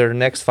 4 of their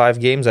next 5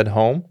 games at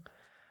home.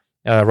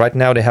 Right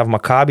now, they have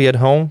Maccabi at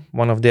home,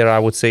 one of their, I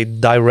would say,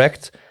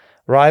 direct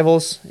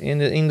rivals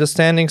in the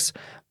standings.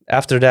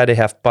 After that, they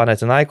have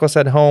Panathinaikos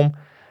at home,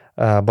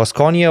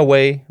 Baskonia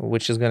away,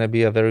 which is going to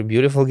be a very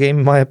beautiful game,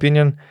 in my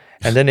opinion.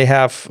 And then they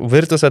have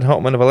Virtus at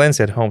home and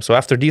Valencia at home. So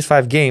after these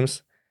 5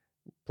 games,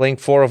 playing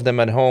 4 of them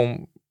at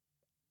home,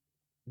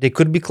 they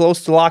could be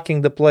close to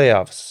locking the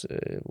playoffs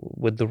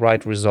with the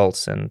right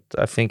results. And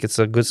I think it's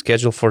a good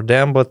schedule for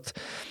them. But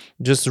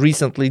just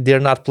recently, they're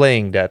not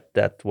playing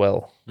that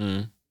well.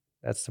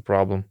 That's the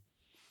problem.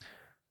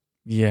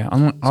 Yeah.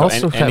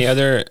 Any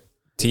other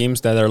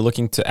teams that are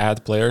looking to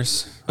add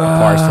players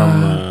apart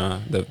from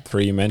the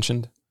 3 you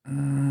mentioned?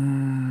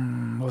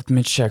 Let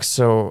me check.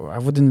 So I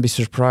wouldn't be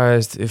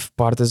surprised if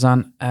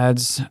Partizan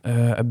adds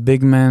a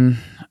big man,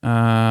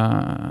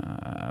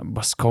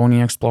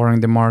 Baskonia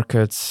exploring the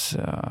markets,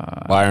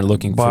 Bayern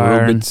looking for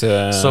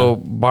Rubit. So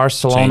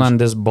Barcelona change. and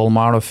this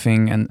Bolmaro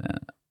thing, and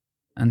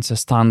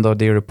Sestando,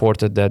 they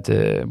reported that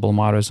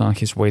Bolmaro is on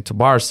his way to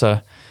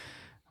Barca,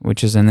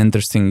 which is an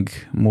interesting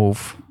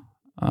move.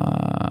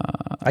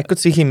 I could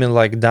see him in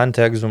like Dan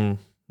Tegzum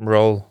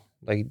role,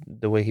 like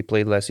the way he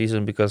played last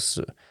season, because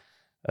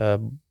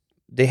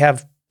they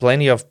have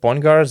plenty of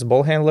point guards,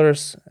 ball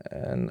handlers,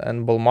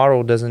 and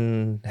Bolmaro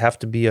doesn't have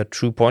to be a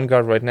true point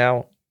guard right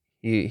now.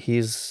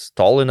 He's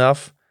tall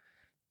enough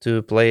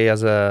to play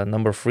as a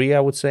number 3, I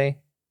would say,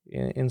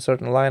 in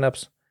certain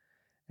lineups.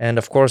 And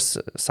of course,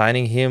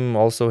 signing him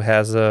also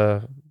has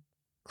a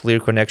clear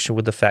connection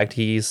with the fact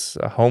he's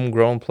a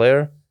homegrown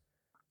player.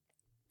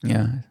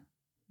 Yeah,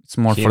 it's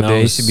more He for the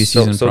knows- ACB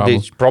season. So probably.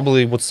 they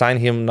probably would sign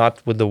him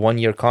not with the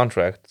 1-year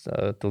contract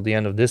till the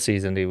end of this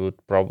season. They would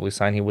probably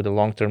sign him with a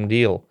long-term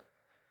deal.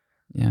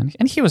 Yeah,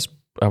 and he was,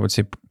 I would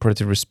say,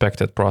 pretty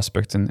respected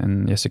prospect in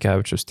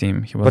Jasikevičius'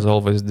 team. He was But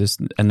always this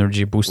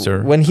energy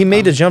booster. When he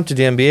made the jump to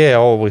the NBA, I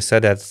always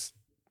said that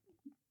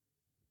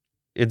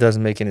it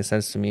doesn't make any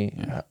sense to me.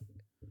 Yeah.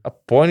 A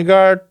point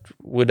guard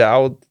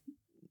without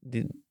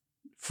the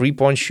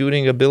 3-point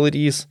shooting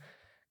abilities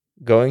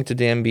going to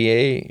the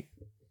NBA,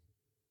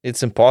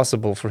 it's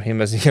impossible for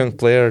him as a young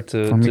player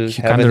For me, to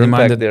he have kinda an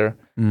reminded- impact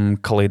there.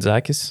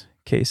 Kalaitzakis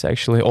case,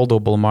 actually, although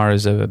Bolmar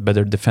is a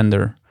better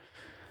defender.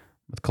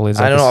 But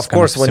Kalaitzakis I don't know. is Of kind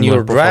course, when similar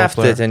you're profile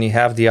drafted player. and you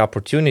have the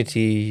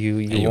opportunity,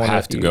 You wanna-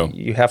 have to go.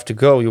 You have to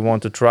go. You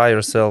want to try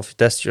yourself,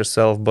 test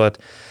yourself. But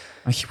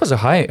He was a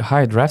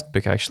high draft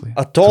pick, actually.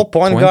 a tall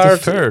point guard,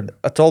 23rd.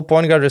 a tall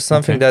point guard is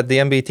something Okay. that the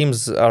NBA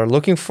teams are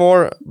looking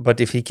for. But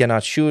if he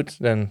cannot shoot,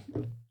 then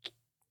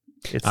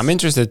it's, I'm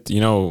interested,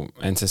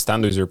 and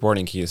Sestando is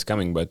reporting he is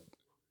coming, but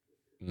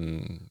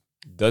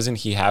doesn't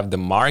he have the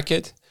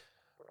market,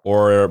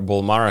 or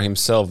Bolmara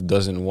himself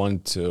doesn't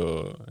want to,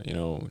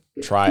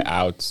 try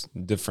out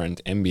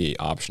different NBA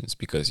options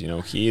because,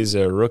 he is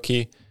a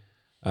rookie.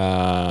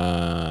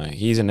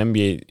 He's an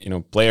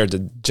NBA, player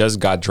that just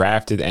got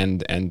drafted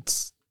and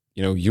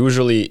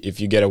usually if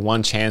you get a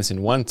one chance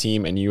in one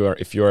team and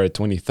if you're a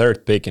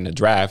 23rd pick in a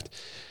draft,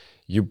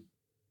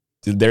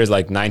 there's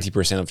like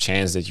 90% of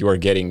chance that you are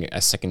getting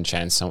a second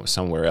chance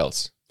somewhere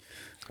else.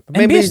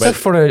 Maybe it's tough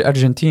for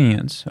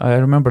Argentinians. I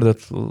remember that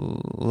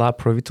La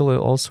Provitola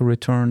also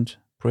returned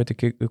pretty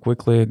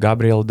quickly.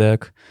 Gabriel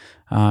Deck.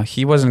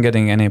 He wasn't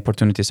getting any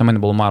opportunities. I mean,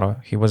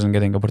 Bolmaro, he wasn't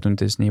getting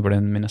opportunities neither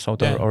in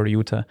Minnesota or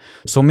Utah.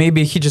 So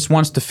maybe he just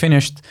wants to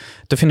finish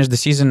the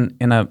season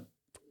in a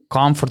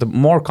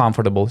more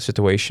comfortable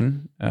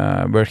situation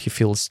where he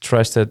feels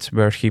trusted,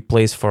 where he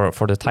plays for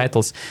the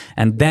titles,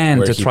 and then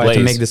where to he try plays.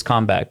 to make this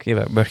comeback.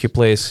 Yeah, where he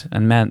plays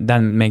and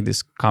then make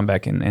this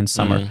comeback in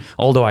summer.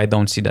 Although I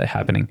don't see that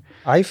happening.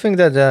 I think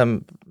that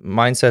the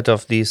mindset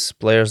of these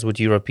players with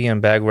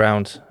European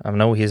background, I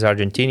know he's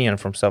Argentinian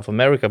from South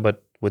America,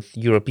 but with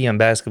European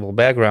basketball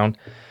background,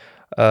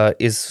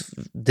 is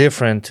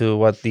different to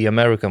what the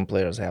American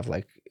players have.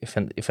 Like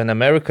if an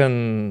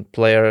American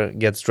player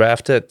gets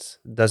drafted,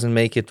 doesn't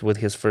make it with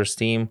his first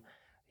team,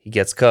 he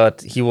gets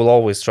cut, he will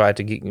always try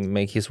to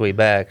make his way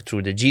back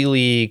through the G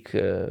League,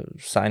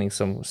 signing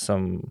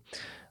some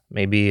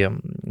maybe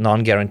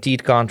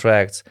non-guaranteed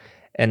contracts.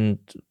 And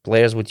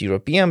players with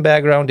European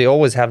background, they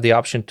always have the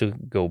option to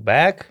go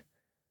back,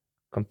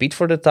 compete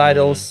for the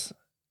titles.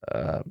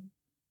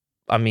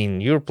 I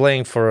mean, you're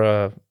playing for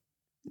a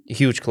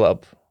huge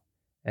club,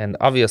 and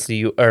obviously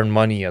you earn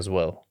money as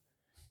well.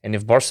 And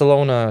if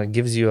Barcelona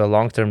gives you a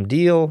long-term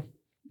deal,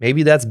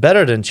 maybe that's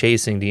better than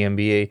chasing the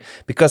NBA,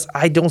 because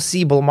I don't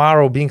see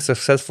Bolmaro being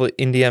successful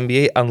in the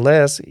NBA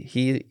unless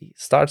he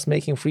starts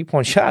making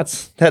 3-point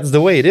shots. That's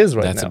the way it is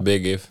right now. That's a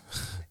big if.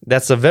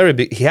 That's a very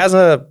big. He has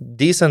a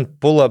decent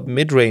pull-up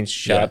mid-range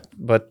shot,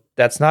 but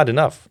that's not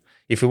enough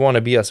if you want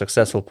to be a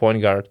successful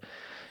point guard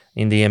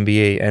in the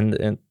NBA.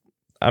 And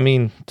I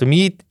mean, to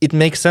me, it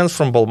makes sense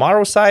from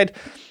Bolmaro's side.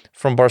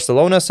 From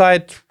Barcelona's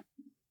side,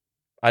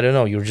 I don't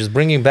know. You're just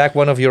bringing back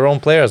one of your own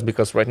players,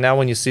 because right now,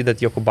 when you see that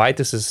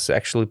Jokubaitis is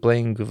actually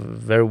playing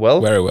very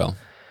well,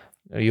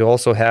 you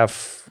also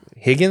have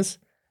Higgins.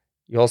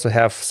 You also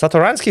have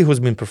Satoransky, who's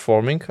been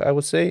performing, I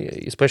would say,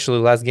 especially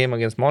last game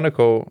against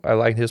Monaco. I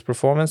liked his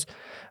performance.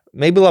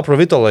 Maybe La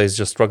Provitola is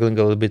just struggling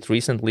a little bit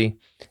recently.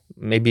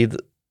 Maybe it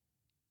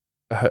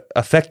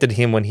affected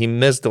him when he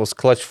missed those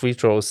clutch free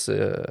throws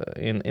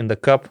in the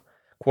Cup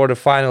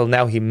quarterfinal.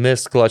 Now he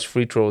missed clutch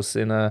free throws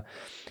in a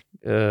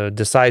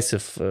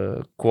decisive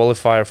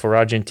qualifier for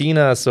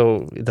Argentina.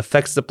 So it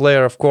affects the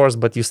player, of course,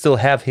 but you still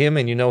have him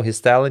and you know his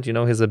talent, you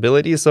know his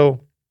ability. So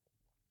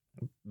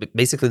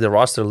basically the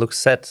roster looks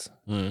set.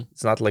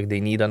 It's not like they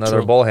need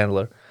another ball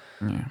handler.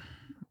 Yeah.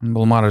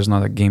 Bolmaro is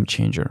not a game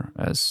changer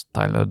as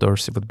Tyler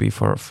Dorsey would be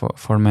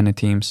for many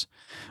teams.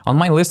 On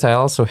my list, I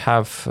also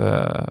have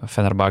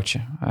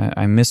Fenerbahce.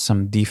 I missed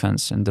some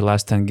defense. In the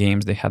last 10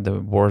 games, they had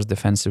the worst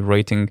defensive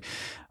rating,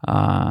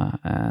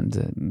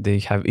 and they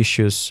have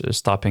issues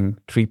stopping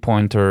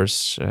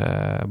three-pointers,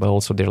 but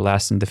also they're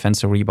last in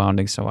defensive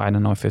rebounding. So I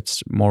don't know if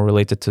it's more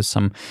related to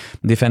some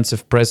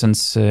defensive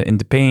presence in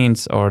the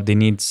paint, or they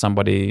need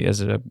somebody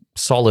as a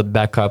solid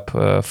backup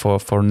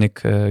for Nick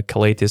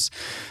Kalaitis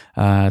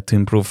to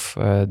improve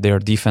their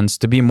defense,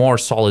 to be more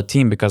solid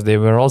team, because they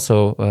were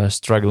also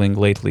struggling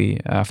lately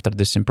after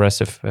this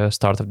impressive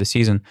start of the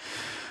season.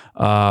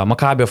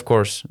 Maccabi, of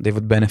course, they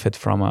would benefit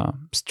from a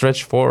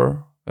stretch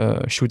four,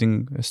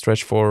 shooting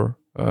stretch four,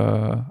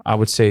 I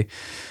would say.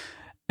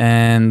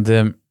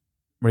 And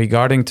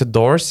regarding to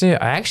Dorsey,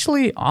 I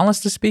actually,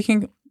 honestly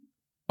speaking,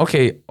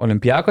 okay,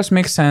 Olympiacos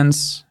makes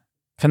sense.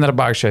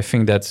 Fenerbahce, I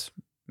think that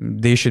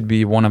they should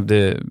be one of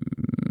the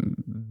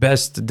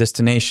best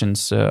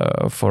destinations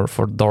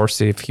for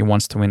Dorsey if he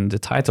wants to win the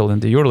title in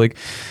the EuroLeague.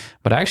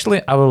 But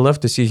actually, I would love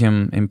to see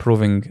him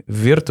improving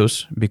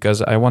Virtus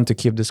because I want to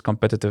keep this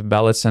competitive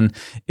balance. And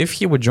if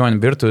he would join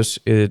Virtus,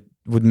 it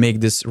would make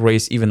this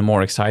race even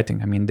more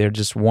exciting. I mean, they're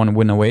just one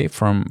win away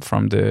from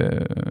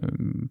the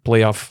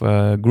playoff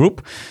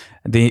group.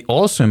 They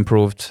also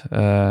improved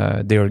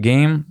their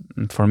game.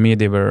 For me,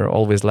 they were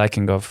always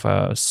lacking of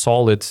a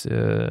solid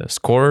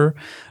scorer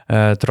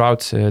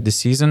throughout the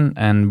season,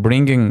 and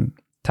bringing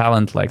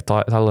talent like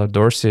Tyler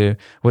Dorsey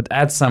would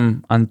add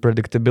some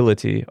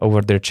unpredictability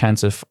over their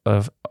chance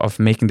of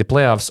making the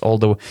playoffs,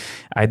 although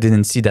I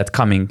didn't see that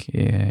coming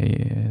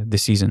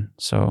this season.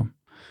 So,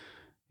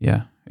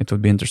 yeah, it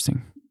would be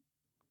interesting.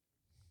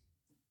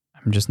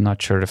 I'm just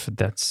not sure if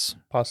that's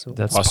Possible.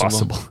 That's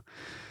possible.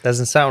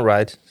 Doesn't sound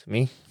right to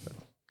me. But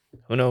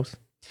who knows?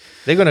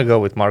 They're going to go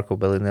with Marco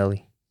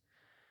Bellinelli.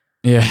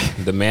 Yeah.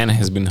 The man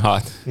has been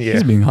hot. Yeah.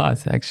 He's being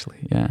hot,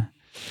 actually. Yeah.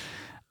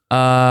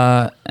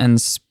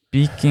 And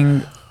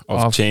speaking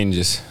of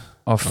changes.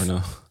 Or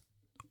no?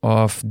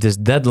 Of this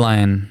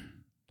deadline,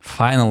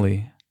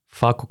 finally,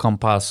 Facu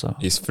Campasso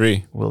He's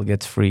free. will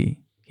get free.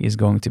 He's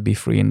going to be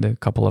free in a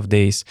couple of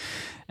days.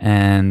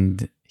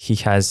 And he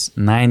has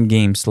 9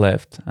 games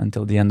left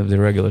until the end of the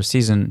regular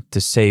season to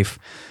save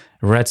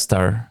Red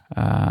Star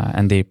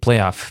and their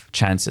playoff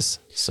chances.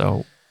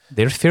 So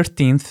they're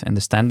 13th in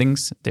the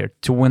standings. They're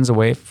 2 wins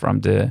away from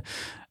the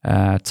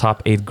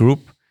top 8 group.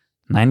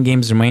 9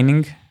 games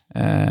remaining.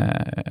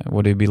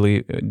 What do you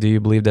believe? Do you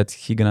believe that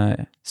he's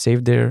gonna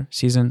save their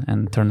season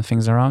and turn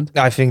things around?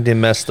 I think they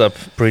messed up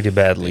pretty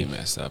badly. They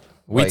messed up.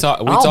 Like,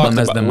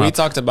 We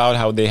talked about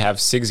how they have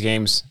 6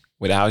 games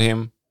without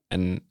him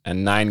and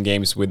 9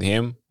 games with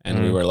him,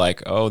 and we were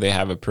like, oh, they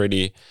have a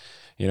pretty,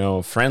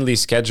 friendly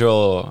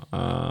schedule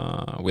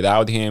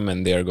without him,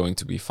 and they're going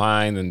to be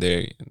fine, and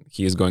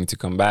he is going to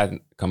come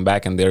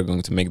back, and they're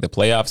going to make the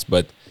playoffs.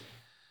 But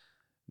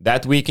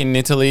that week in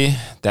Italy,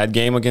 that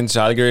game against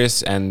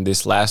Žalgiris, and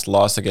this last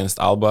loss against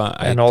Alba,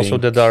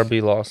 the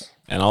derby loss.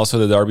 And also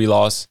the derby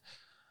loss.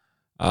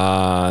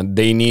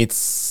 They need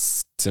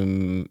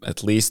to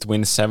at least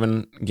win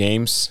 7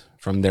 games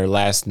from their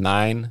last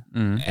 9,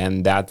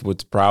 and that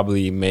would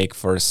probably make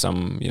for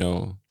some,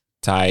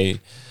 tie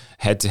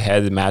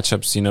head-to-head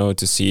matchups,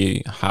 to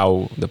see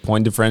how the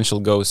point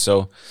differential goes.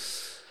 So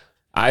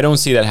I don't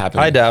see that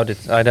happening. I doubt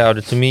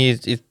it. To me,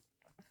 it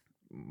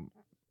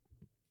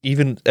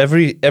even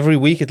every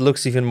week it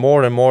looks even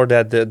more and more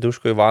that the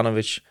Duško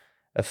Ivanović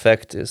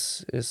effect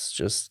is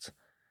just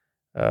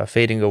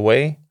fading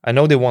away. I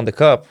know they won the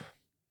cup.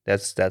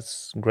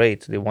 That's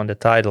great. They won the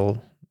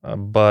title,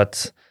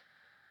 but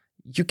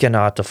you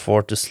cannot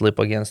afford to slip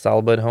against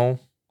Alba at home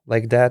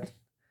like that.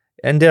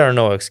 And there are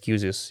no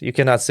excuses. You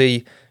cannot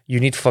say you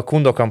need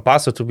Facundo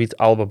Campasso to beat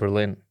Alba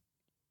Berlin.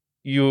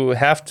 You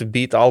have to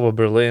beat Alba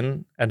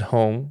Berlin at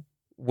home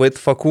with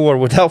Facu or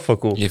without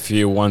Facu. If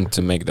you want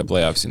to make the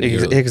playoffs in the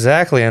EuroLeague.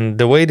 Exactly. And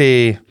the way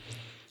they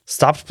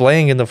stopped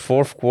playing in the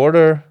 4th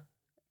quarter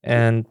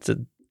and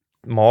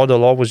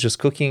Modolo was just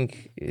cooking,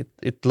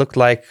 it looked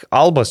like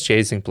Alba's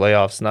chasing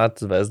playoffs, not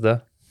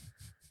Zvezda.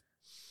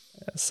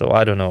 So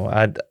I don't know.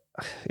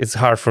 It's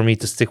hard for me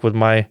to stick with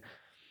my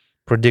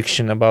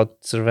prediction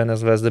about Crvena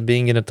Zvezda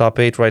being in the top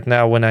 8 right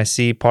now when I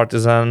see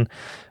Partizan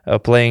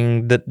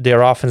playing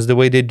their offense the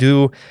way they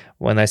do.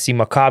 When I see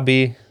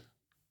Maccabi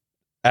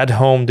at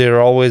home,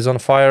 they're always on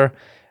fire.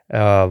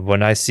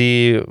 When I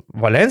see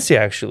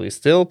Valencia actually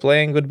still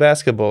playing good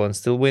basketball and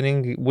still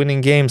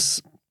winning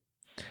games,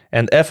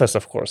 and Efes,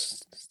 of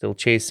course, still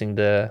chasing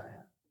the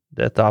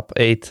top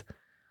 8.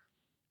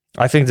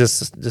 I think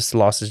this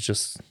loss is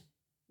just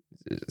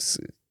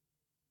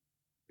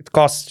it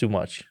costs too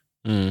much.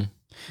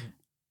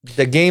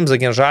 The games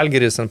against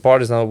Žalgiris and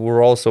Partizan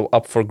were also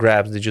up for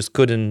grabs. They just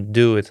couldn't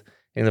do it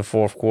in the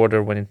 4th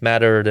quarter when it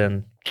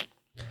mattered.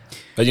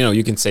 But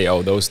you can say,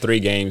 oh, those 3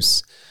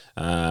 games,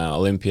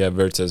 Olympia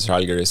versus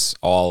Žalgiris,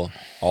 all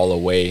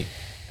away,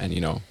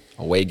 and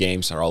away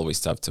games are always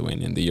tough to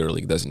win in the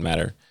EuroLeague. Doesn't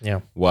matter. Yeah.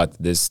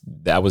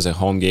 That was a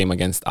home game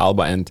against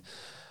Alba, and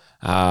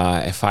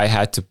if I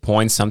had to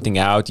point something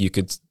out, you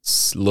could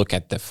look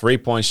at the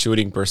 3-point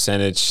shooting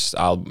percentage.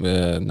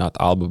 Not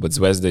Alba, but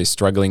Zvezda is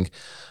struggling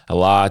a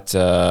lot.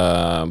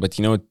 But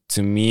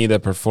to me, the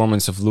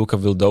performance of Luka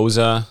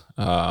Vildoza,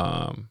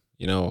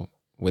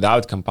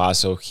 without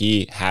Campasso,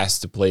 he has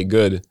to play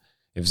good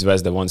if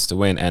Zvezda wants to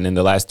win. And in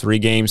the last 3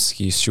 games,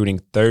 he's shooting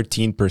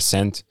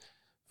 13%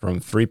 from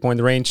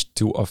 3-point range,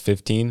 2 of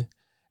 15,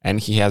 and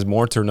he has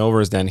more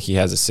turnovers than he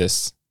has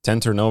assists. 10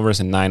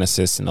 turnovers and 9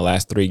 assists in the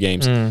last 3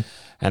 games.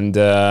 And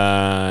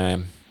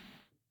I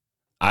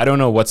don't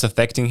know what's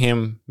affecting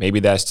him. Maybe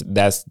that's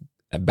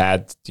a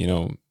bad,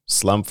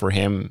 slump for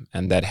him,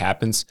 and that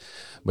happens.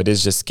 But it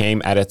just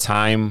came at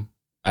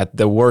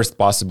the worst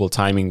possible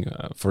timing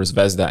for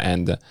Zvezda,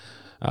 and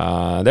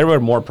there were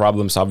more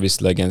problems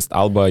obviously against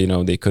Alba.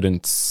 They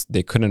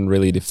couldn't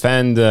really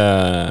defend.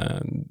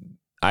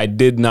 I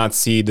did not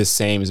see the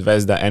same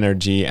Zvezda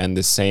energy and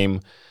the same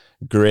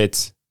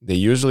grit they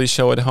usually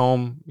show at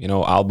home. You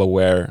know, Alba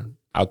were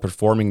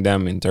outperforming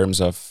them in terms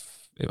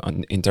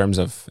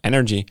of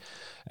energy,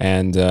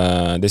 and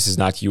this is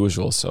not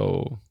usual.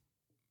 So,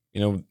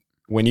 you know,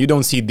 when you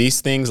don't see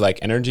these things like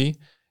energy,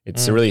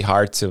 it's really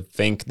hard to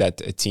think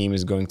that a team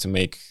is going to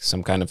make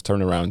some kind of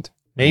turnaround.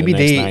 Maybe in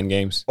the next they 9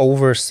 games.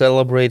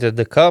 over-celebrated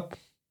the cup.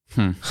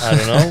 I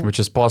don't know. Which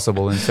is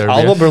possible in Serbia.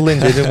 Alba Berlin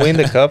didn't win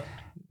the cup.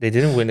 They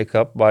didn't win the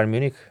cup. Bayern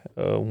Munich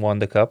won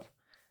the cup.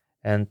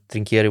 And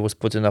Trinchieri was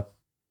putting up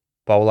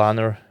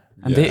Paulaner.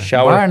 And Yeah.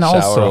 Bayern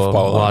also of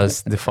Paulaner.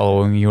 lost the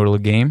following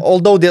EuroLeague game.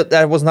 Although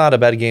that was not a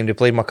bad game. They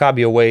played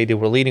Maccabi away. They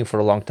were leading for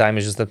a long time.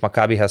 It's just that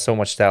Maccabi has so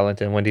much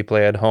talent. And when they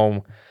play at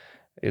home,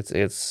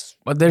 it's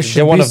But there should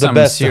they're one be of the some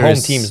best home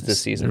serious teams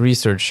this season.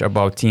 Research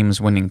about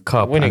teams winning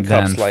cup Winning and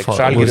cups then like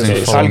losing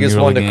the following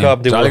Žalgiris won the EuroLeague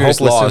cup. They were Žalgiris hopeless.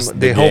 lost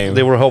the game.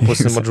 They were hopeless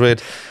in Madrid.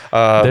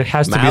 game. There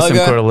has to be some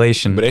Malaga,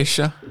 correlation.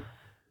 Brescia.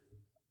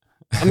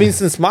 I mean,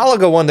 since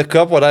Malaga won the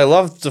cup, what I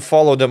loved to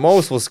follow the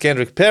most was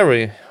Kendrick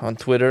Perry on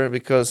Twitter,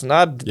 because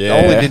not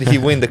only did he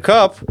win the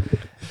cup,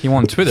 He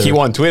won Twitter. He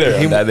won Twitter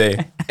on that day.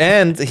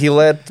 and he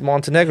led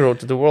Montenegro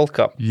to the World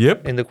Cup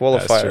Yep. in the true.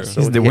 qualifiers.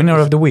 So He's the winner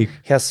of the week.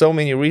 He has so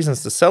many reasons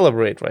to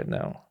celebrate right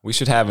now. We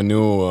should have a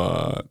new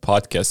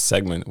podcast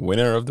segment,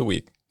 Winner of the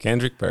Week,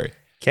 Kendrick Perry.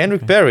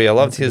 Kendrick Perry, I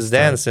loved That's a his good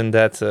start. dance in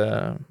that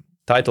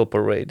title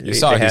parade. You they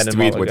saw had his in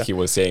tweet, Malaga. what he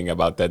was saying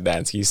about that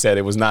dance. He said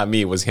it was not me,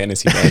 it was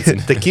Hennessy dancing.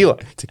 Tequila.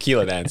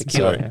 Tequila dancing,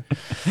 Tequila, sorry.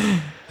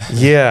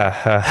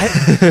 Yeah.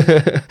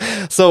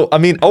 So, I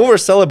mean, over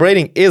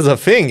celebrating is a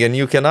thing, and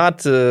you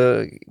cannot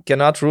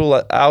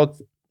rule out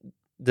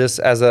this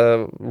as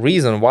a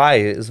reason why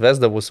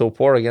Zvezda was so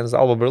poor against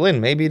Alba Berlin.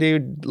 Maybe they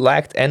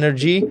lacked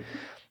energy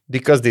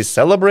because they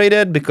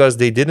celebrated, because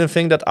they didn't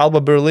think that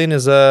Alba Berlin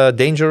is a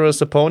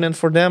dangerous opponent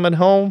for them at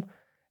home,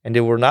 and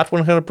they were not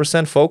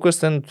 100%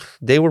 focused, and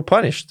they were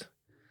punished.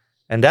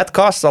 And that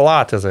costs a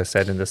lot, as I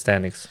said, in the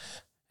standings.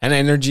 And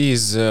energy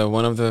is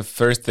one of the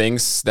first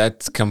things that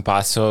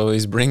Campasso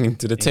is bringing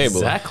to the table.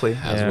 Exactly.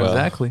 As Yeah. well.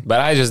 Exactly. But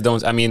I just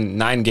don't,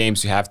 9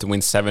 games, you have to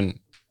win 7,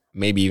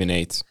 maybe even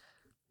 8.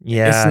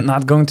 Yeah. It's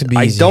not going to be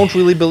I easy. don't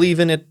really believe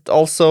in it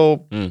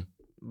also, Mm.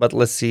 but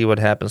let's see what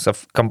happens.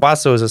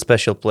 Campasso is a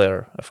special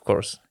player, of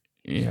course.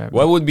 Yeah.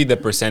 What would be the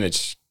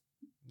percentage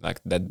like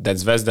that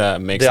Zvezda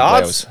makes The the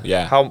odds, playoffs?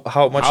 Yeah.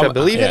 how much I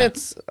believe in yeah.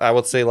 it, I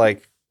would say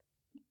like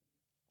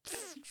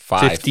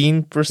 5,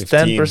 15%,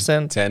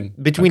 10%, 10.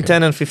 between Okay.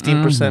 10 and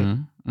 15%,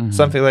 Mhm, mhm.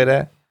 something like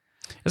that.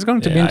 It's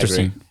going to be Yeah, I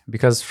interesting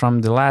because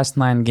from the last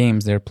 9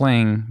 games they're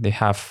playing, they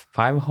have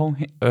 5 home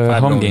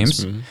 5 home goals.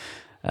 games.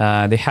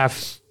 Mhm. They have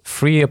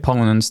 3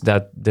 opponents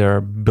that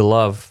they're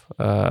beloved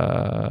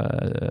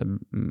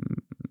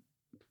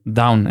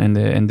down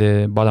in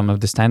the bottom of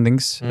the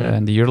standings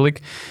in the EuroLeague.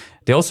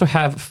 They also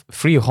have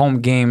 3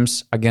 home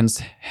games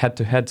against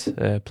head-to-head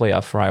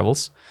playoff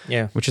rivals,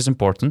 Yeah. which is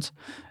important.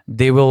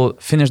 They will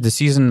finish the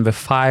season with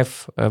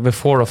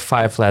 4 of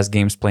 5 last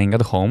games playing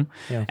at home,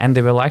 Yeah. and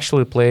they will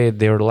actually play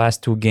their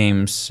last 2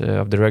 games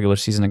of the regular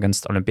season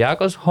against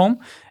Olympiacos home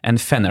and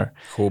Fener.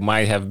 Who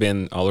might have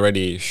been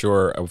already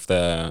sure of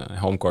the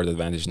home court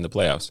advantage in the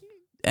playoffs.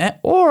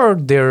 Or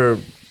their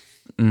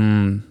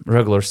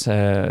regular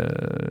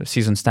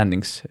season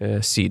standings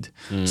seed.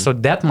 So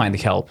that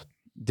might help.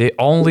 The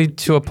only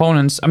 2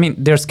 opponents, I mean,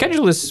 their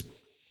schedule is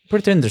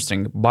pretty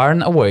interesting.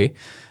 Bayern away,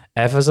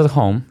 Efes at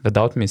home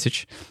without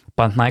Misic,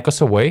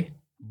 Panathinaikos away,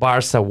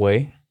 Barca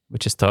away,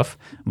 which is tough,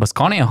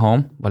 Baskonia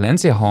home,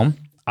 Valencia home,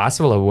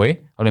 Asvel away,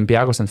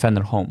 Olympiacos and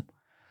Fener home.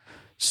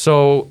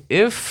 So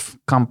if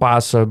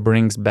Campasso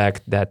brings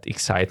back that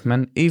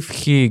excitement, if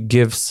he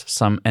gives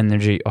some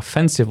energy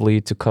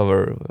offensively to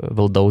cover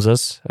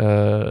Vildoza's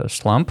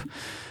slump,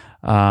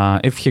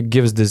 if he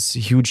gives this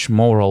huge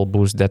moral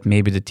boost that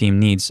maybe the team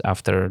needs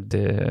after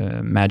the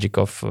magic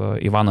of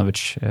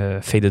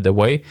Ivanovic faded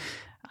away,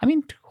 I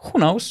mean, who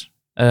knows?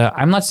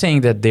 I'm not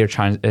saying that their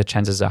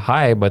chances are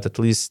high, but at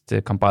least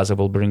Campasso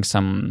will bring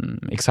some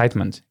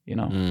excitement,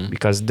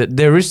 because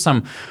there is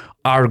some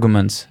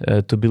argument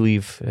to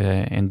believe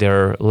in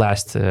their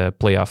last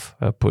playoff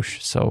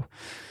push. So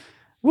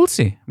we'll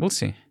see.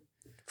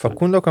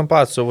 Facundo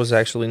Campasso was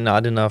actually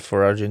not enough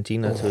for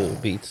Argentina to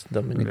beat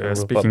Dominican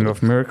Speaking Republic.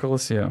 of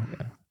miracles, yeah.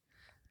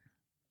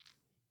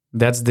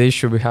 That's the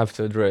issue we have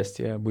to address.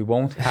 Yeah, we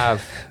won't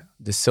have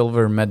the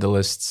silver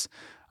medalists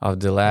of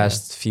the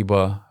last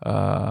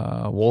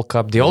FIBA World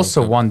Cup. They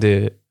also won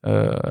the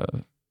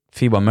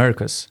FIBA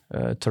Americas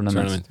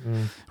tournament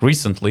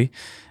recently,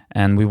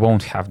 and we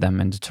won't have them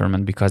in the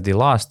tournament because they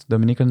lost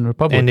Dominican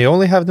Republic. And they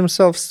only have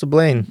themselves to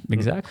blame.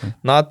 Exactly.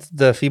 Not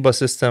the FIBA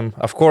system.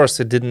 Of course,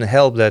 it didn't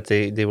help that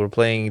they were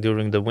playing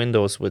during the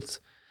windows with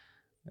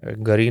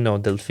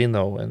Garino,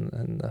 Delfino,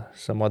 and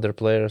some other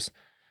players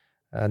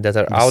that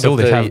are out Still, of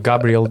they the... have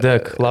Gabriel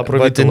Deck, Laprovitola,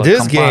 But in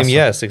this game, Campasso.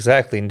 yes,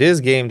 exactly. In this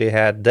game, they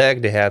had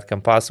Deck, they had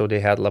Campasso, they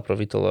had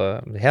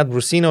Laprovitola, they had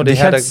Brusino, They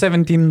had a a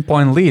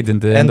 17-point lead in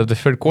the end of the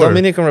third quarter.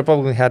 Dominican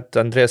Republic had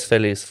Andres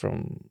Feliz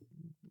from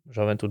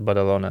Juventud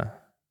Badalona.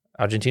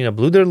 Argentina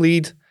blew their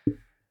lead.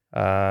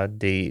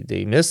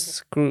 They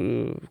missed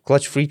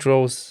clutch free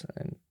throws,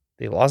 and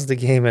They lost the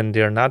game and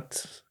they're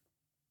not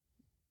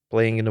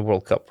playing in the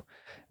World Cup,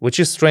 which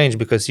is strange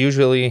because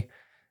usually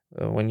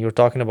when you're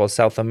talking about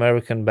South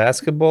American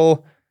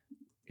basketball,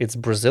 it's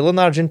Brazil and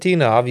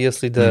Argentina,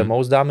 obviously the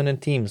most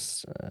dominant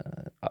teams.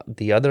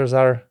 The others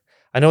are.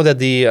 I know that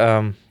the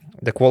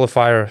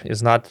qualifier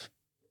is not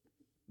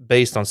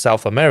based on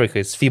South America;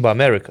 it's FIBA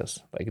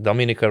Americas. Like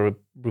Dominican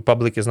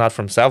Republic is not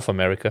from South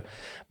America,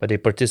 but they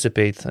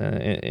participate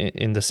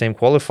in the same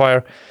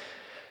qualifier,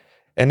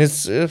 and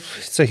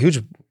it's a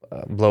huge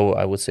blow,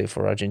 I would say,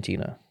 for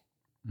Argentina.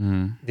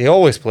 They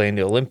always play in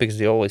the Olympics.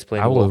 They always play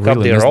in the World Cup.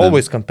 They are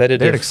always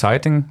competitive. They're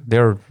exciting.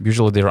 They're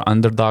usually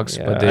underdogs.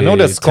 Yeah, but I know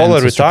that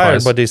Scola retired,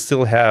 surprise. but they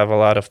still have a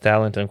lot of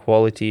talent and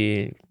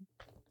quality.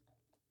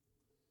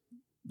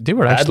 They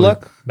were Bad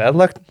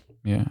luck.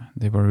 Yeah,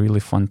 they were really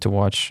fun to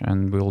watch,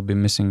 and we'll be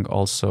missing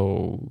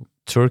also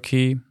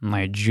Turkey,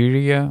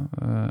 Nigeria,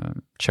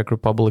 Czech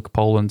Republic,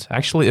 Poland.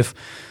 Actually,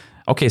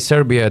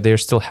 Serbia, they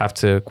still have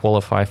to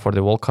qualify for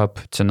the World Cup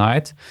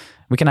tonight.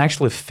 We can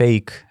actually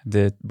fake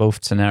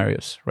both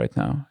scenarios right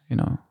now.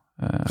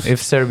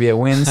 If Serbia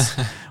wins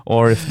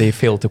or if they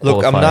fail to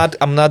qualify. Look,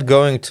 I'm not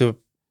going to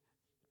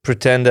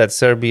pretend that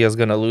Serbia is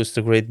going to lose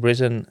to Great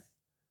Britain.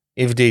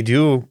 If they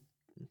do,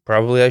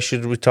 probably I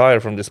should retire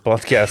from this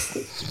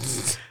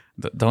podcast.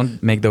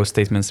 Don't make those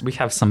statements. We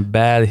have some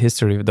bad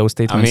history with those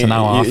statements in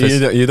our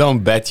office. You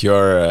don't bet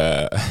your...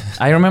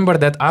 I remember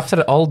that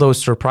after all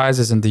those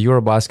surprises in the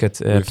Eurobasket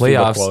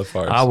playoffs,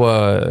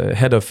 our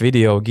head of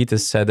video, Gitas,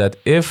 said that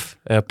if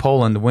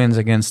Poland wins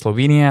against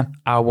Slovenia,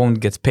 I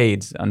won't get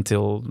paid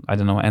until, I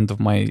don't know, end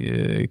of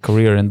my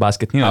career in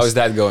basket news. How is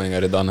that going,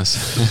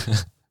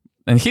 Adonis?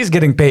 And he's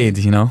getting paid,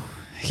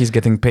 He's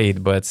getting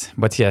paid,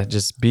 but yeah,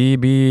 just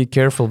be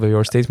careful with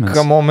your statements.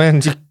 Come on,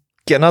 man. You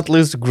cannot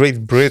lose to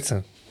Great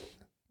Britain.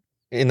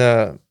 And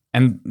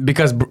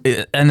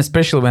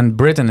especially when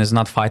Britain is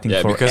not fighting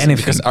for anything.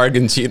 Because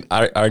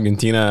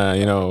Argentina,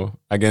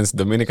 against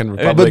Dominican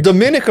Republic. But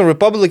Dominican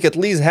Republic at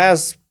least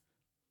has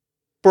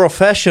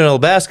professional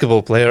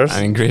basketball players.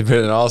 I mean, Great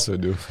Britain also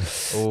do.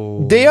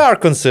 Oh. They are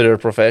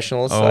considered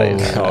professionals. I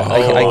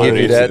give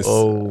you that.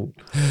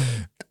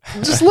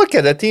 Just look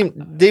at that team.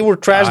 They were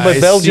trashed by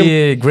Belgium. I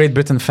see Great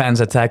Britain fans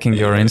attacking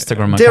your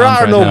Instagram account. There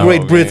are no now.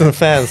 Great Britain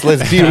fans.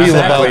 Let's be real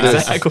about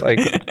this.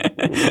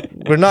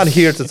 We're not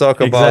here to talk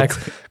about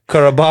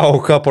Carabao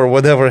Cup or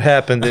whatever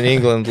happened in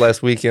England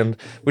last weekend.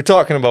 We're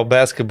talking about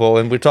basketball,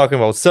 and we're talking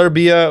about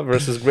Serbia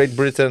versus Great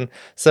Britain.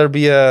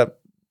 Serbia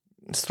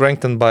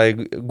strengthened by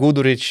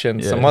Guduric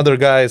and some other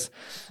guys.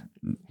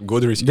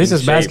 Guduric. This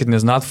is basket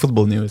news, not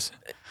football news.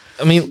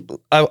 I mean,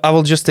 I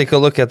will just take a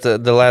look at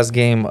the last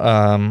game.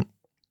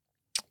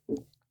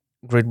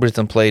 Great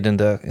Britain played in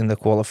the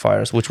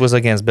qualifiers, which was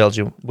against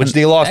Belgium, which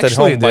they lost at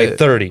home by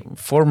 30.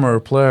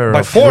 Former player by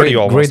of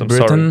 40 Great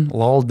Britain,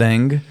 Lol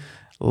Deng,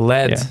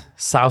 led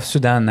South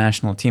Sudan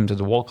national team to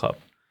the World Cup.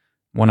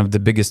 One of the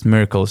biggest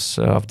miracles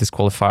of these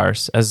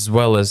qualifiers, as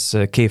well as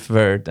Cape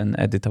Verde and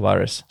Eddie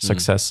Tavares'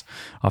 success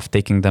of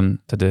taking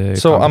them to the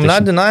competition. I'm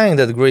not denying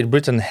that Great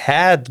Britain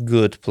had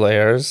good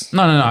players.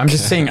 No. I'm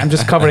just saying, I'm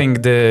just covering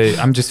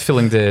I'm just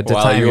filling the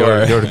time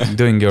you're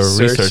doing your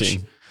research.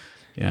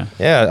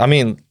 Yeah, I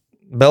mean,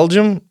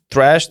 Belgium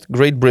trashed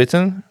Great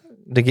Britain.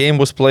 The game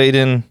was played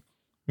in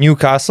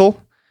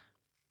Newcastle,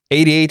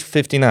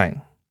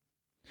 88-59.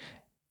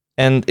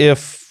 And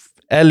if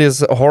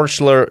Ellis,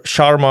 Horschler,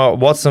 Sharma,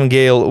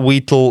 Watson-Gale,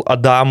 Wheatle,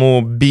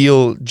 Adamu,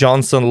 Beal,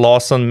 Johnson,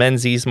 Lawson,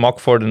 Menzies,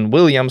 Mockford, and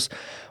Williams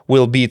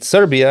will beat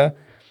Serbia,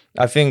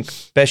 I think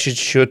Pesic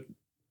should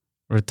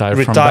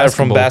retire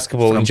from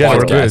basketball in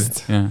general.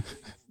 Yeah.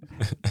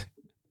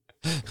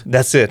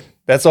 That's it.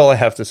 That's all I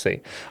have to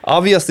say.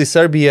 Obviously,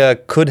 Serbia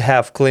could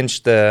have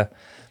clinched the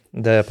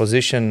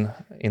position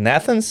in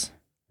Athens.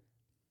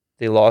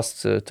 They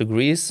lost to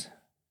Greece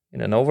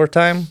in an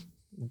overtime.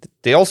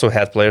 They also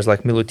had players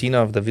like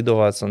Milutinov,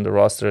 Davidovac on the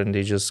roster, and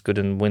they just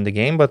couldn't win the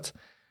game, but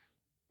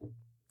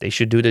they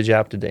should do the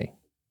job today.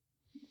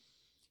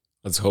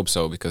 Let's hope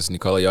so, because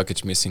Nikola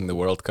Jokic missing the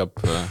World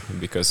Cup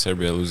because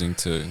Serbia losing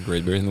to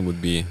Great Britain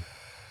would be...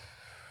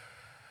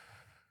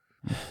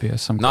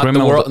 some not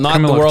criminal,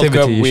 the World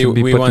Cup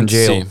we want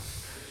to see.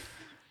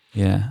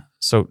 Yeah.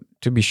 So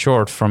to be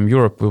short, from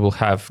Europe we will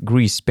have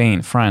Greece,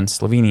 Spain, France,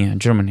 Slovenia,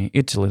 Germany,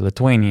 Italy,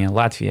 Lithuania,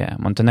 Latvia,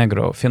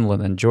 Montenegro,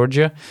 Finland, and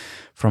Georgia.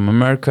 From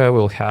America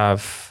we'll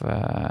have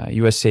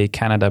USA,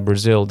 Canada,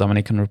 Brazil,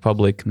 Dominican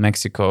Republic,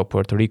 Mexico,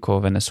 Puerto Rico,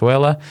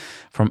 Venezuela.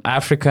 From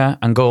Africa,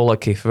 Angola,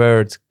 Cape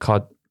Verde,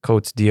 Cote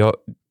d'Ivoire.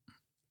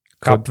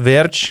 Cape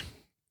Verde.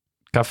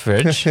 Cape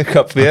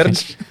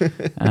Verde.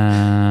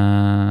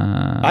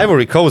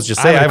 Ivory Coast.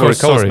 Just say Ivory Coast,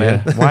 sorry,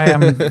 man. Yeah.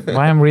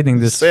 Why I'm reading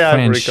this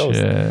French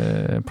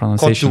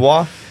pronunciation? Cote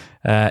d'Ivoire.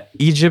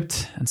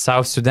 Egypt and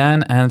South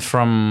Sudan, and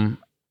from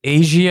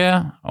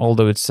Asia,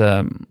 although it's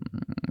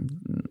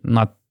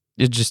not,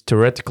 it's just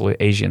theoretically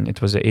Asian.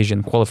 It was the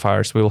Asian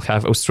qualifiers. We will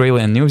have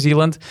Australia and New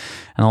Zealand,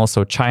 and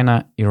also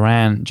China,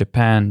 Iran,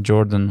 Japan,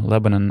 Jordan,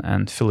 Lebanon,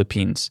 and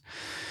Philippines.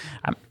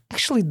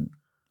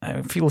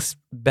 feels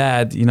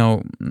bad,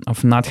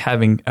 of not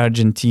having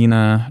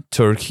Argentina,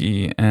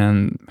 Turkey,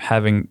 and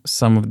having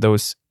some of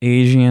those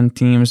Asian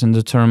teams in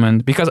the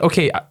tournament. Because,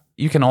 okay,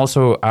 you can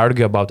also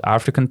argue about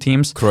African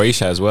teams.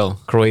 Croatia as well.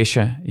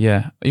 Croatia,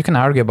 yeah. You can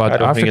argue about I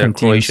don't African think that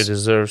Croatia teams.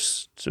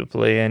 deserves to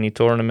play any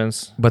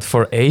tournaments. But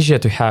for Asia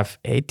to have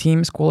 8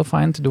 teams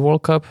qualifying to the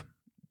World Cup,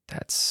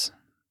 that's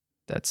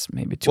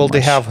maybe too much. Well,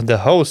 they have the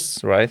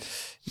hosts, right?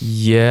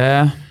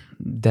 Yeah,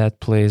 that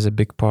plays a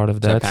big part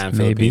of that. Japan, maybe.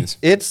 Philippines.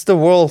 It's the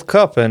World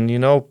Cup, and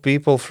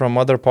people from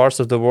other parts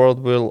of the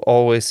world will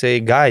always say,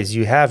 guys,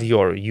 you have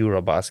your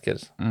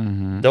Eurobasket.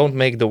 Mhm. Don't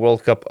make the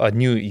World Cup a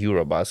new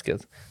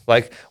Eurobasket.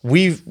 Like,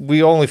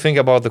 we only think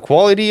about the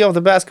quality of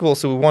the basketball,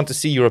 so we want to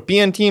see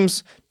European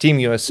teams, Team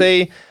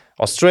USA,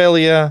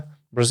 Australia,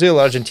 Brazil,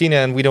 Argentina,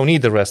 and we don't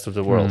need the rest of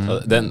the world.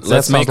 Then That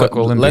let's sounds like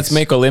Olympics. let's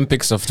make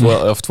Olympics of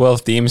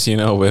 12 teams,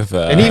 with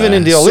And even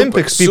in the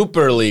Olympics,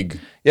 Super League.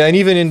 Yeah, and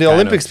even in the Kind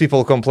Olympics,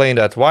 people complain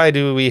that why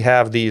do we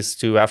have these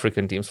 2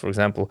 African teams, for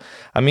example?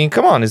 I mean,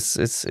 come on,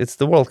 it's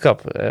the World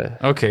Cup.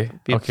 Okay.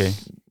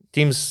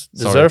 Teams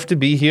deserve to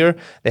be here.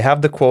 They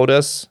have the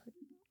quotas.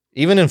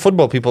 Even in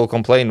football, people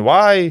complain,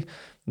 why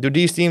do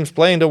these teams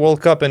play in the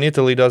World Cup and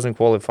Italy doesn't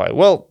qualify?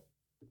 Well,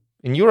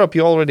 in Europe,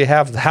 you already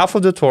have half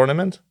of the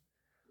tournament.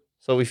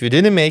 So if you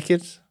didn't make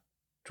it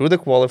through the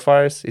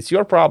qualifiers, it's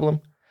your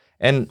problem.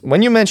 And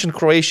when you mentioned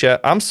Croatia,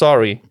 I'm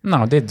sorry.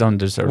 No, they don't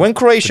deserve. When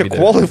Croatia to be there.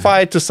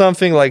 qualified to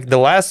something like the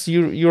last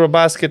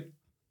Eurobasket,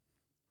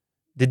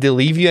 did they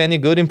leave you any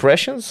good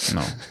impressions?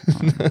 No.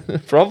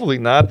 Probably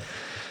not.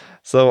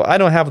 So I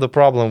don't have the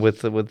problem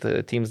with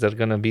the teams that are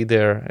going to be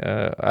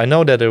there. I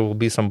know that there will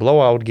be some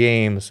blowout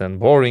games and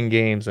boring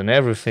games and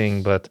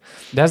everything, but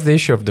That's the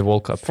issue of the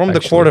World Cup. from the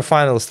actually.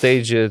 quarterfinal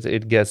stage,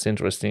 it gets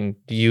interesting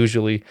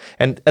usually.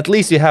 And at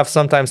least you have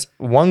sometimes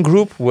one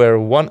group where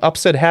one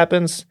upset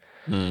happens,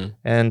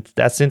 and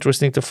that's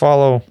interesting to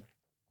follow.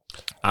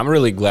 I'm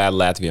really glad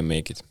Latvia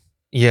make it.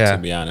 Yeah.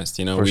 To be honest,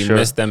 For we sure,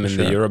 missed them for in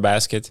the sure.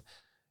 Eurobasket,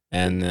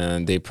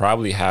 and they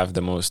probably have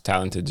the most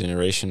talented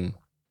generation.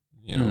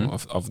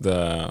 Of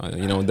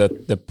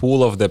the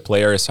pool of the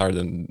players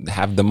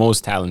have the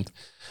most talent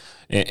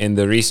in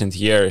the recent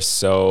years.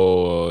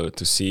 So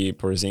to see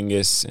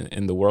Porzingis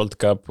in the World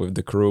Cup with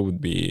the crew would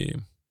be.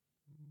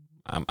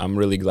 I'm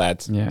really glad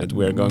that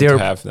we're going to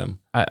have them.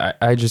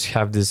 I just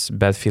have this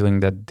bad feeling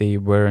that they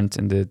weren't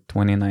in the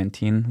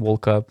 2019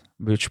 World Cup,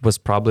 which was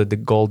probably the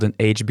golden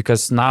age,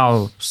 because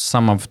now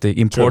some of the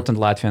important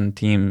Latvian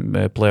team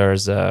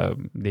players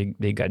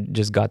they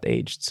got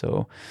aged.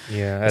 So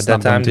Yeah, it's at that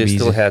not going time to they be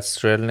still easy. had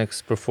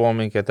Strelnieks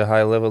performing at a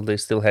high level. They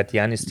still had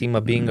Yanis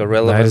Tima being a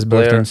relevant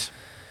player.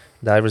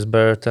 Dairis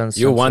Bertens.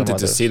 You and some wanted to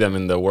others. see them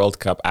in the World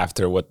Cup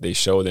after what they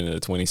showed in the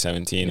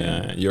 2017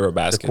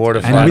 Eurobasket.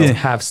 quarterfinal. And we didn't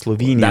have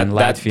Slovenia and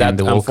Latvia in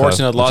the World Cup.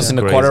 Unfortunate loss in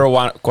the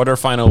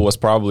quarterfinal was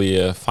probably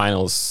a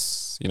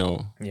finals,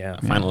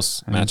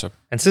 finals matchup.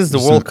 And since the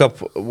World Cup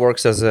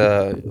works as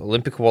a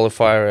Olympic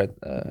qualifier,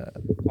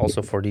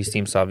 also for these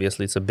teams,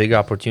 obviously it's a big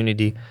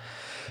opportunity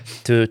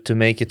to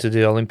make it to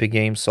the Olympic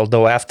Games.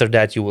 Although after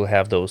that you will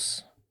have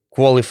those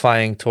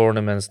qualifying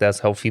tournaments. That's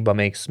how FIBA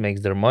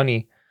makes their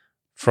money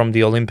from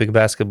the Olympic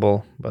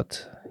basketball.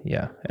 But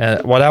yeah,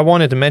 what I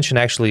wanted to mention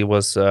actually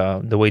was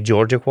the way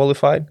Georgia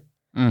qualified,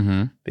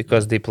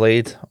 because they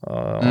played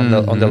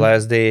on the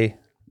last day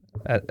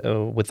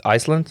with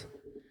Iceland,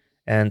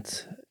 and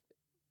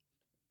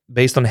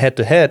based on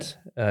head-to-head,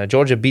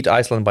 Georgia beat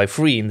Iceland by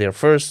 3 in their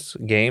first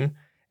game,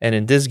 and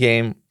in this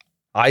game,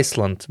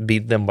 Iceland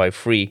beat them by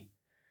 3,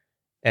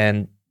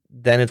 and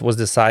then it was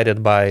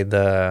decided by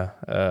the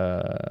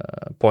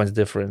points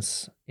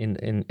difference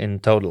in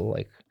total,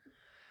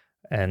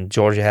 and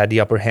Georgia had the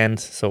upper hand.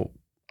 So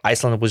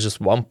Iceland was just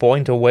 1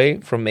 point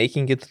away from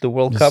making it to the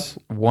World Cup.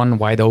 One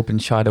wide open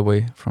shot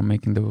away from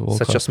making the World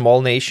Cup. Such a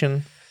small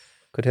nation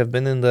could have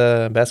been in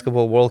the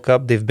Basketball World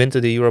Cup. They've been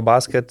to the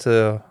Eurobasket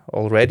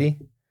already,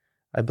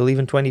 I believe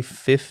in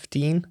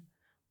 2015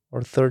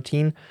 or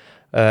 13,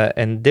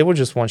 and they were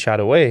just 1 shot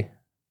away.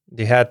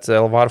 They had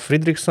Elvar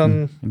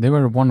Fridriksson They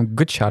were 1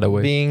 good shot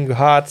away. being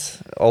hot,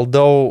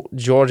 although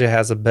Georgia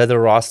has a better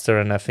roster,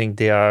 and I think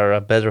they are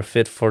a better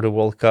fit for the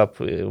World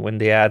Cup when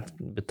they add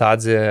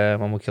Bitadze,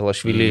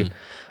 Mamukilashvili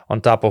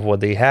on top of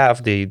what they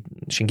have.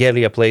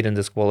 Shingelia played in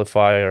this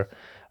qualifier,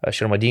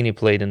 Shermadini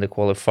played in the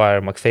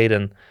qualifier,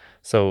 McFadden.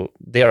 So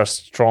they are a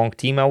strong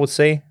team, I would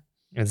say.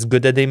 It's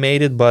good that they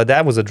made it, but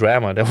that was a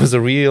drama. That was a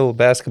real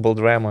basketball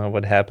drama,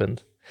 what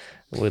happened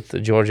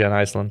with Georgia and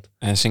Iceland.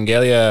 And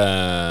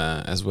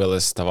Shingelia, as well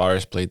as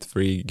Tavares, played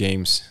 3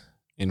 games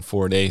in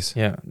 4 days.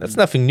 Yeah, that's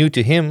nothing new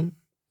to him.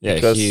 Yeah,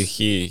 because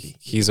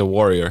he's a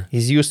warrior.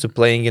 He's used to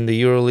playing in the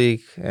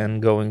EuroLeague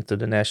and going to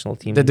the national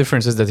team. The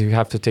difference is that you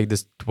have to take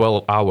this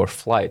 12-hour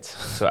flight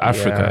to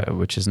Africa,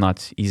 which is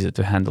not easy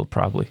to handle,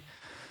 probably.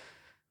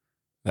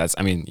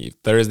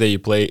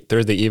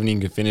 Thursday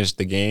evening you finish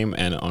the game,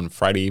 and on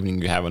Friday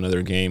evening you have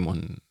another game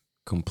on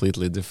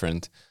completely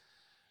different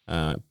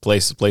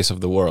place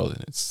of the world.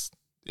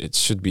 It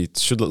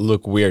should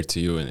look weird to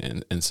you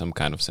in some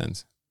kind of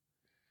sense.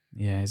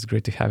 Yeah, it's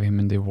great to have him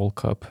in the World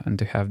Cup and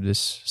to have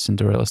this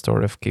Cinderella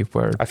story of Cape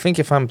Verde. I think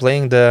if I'm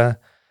playing the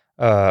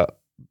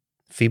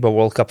FIBA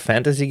World Cup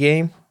fantasy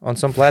game on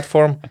some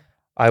platform,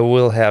 I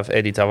will have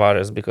Eddie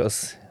Tavares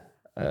because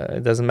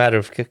it doesn't matter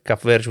if Cape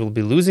Verde will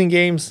be losing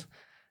games.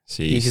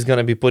 He's going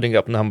to be putting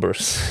up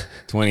numbers.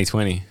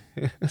 2020.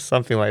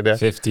 Something like that.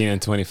 15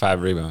 and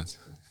 25 rebounds.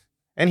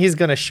 And he's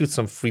going to shoot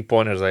some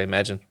three-pointers, I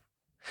imagine.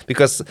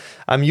 Because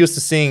I'm used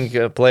to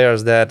seeing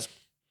players that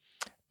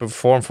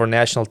perform for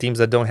national teams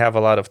that don't have a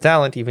lot of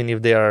talent, even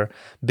if they are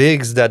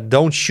bigs that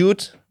don't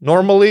shoot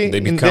normally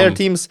in their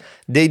teams.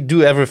 They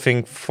do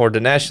everything for the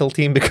national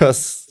team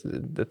because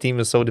the team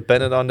is so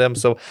dependent on them.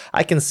 So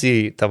I can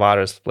see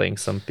Tavares playing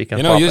some pick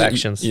and pop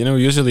actions.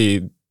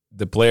 Usually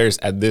the players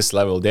at this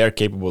level, they're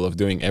capable of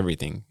doing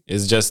everything.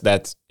 It's just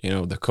that,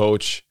 the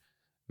coach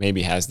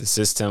maybe has the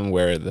system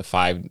where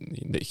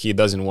he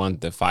doesn't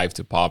want the 5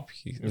 to pop.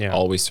 He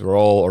always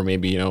roll, or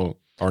maybe, or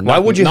not. Why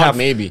would you have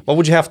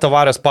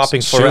Tavares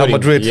popping for Real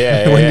Madrid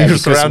when you're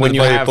surrounded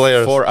by have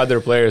players? 4 other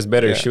players,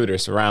 better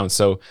shooters around?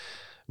 So,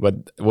 but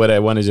what I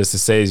wanted just to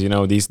say is,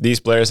 these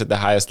players at the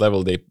highest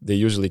level, they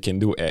usually can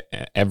do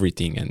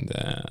everything, and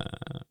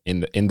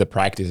in the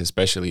practice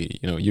especially,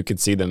 you could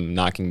see them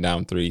knocking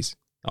down threes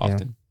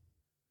often.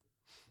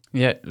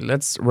 Yeah,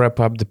 let's wrap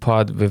up the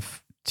pod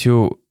with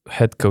 2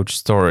 head coach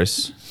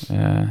stories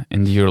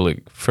in the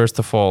EuroLeague. First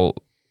of all,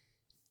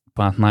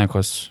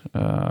 Panathinaikos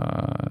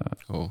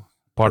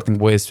parting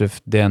ways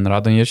with Dejan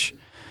Radonjic.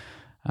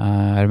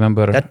 I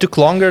remember that took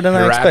longer than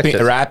I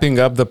expected. Wrapping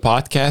up the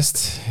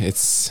podcast,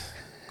 it's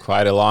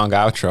quite a long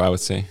outro, I would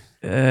say.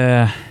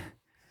 I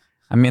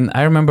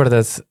remember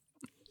that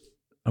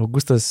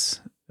Augustas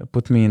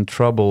put me in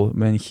trouble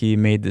when he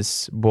made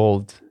this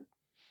bold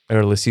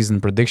early season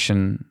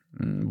prediction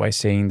by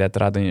saying that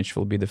Radonjic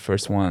will be the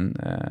first one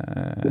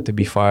to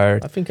be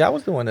fired. I think I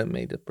was the one that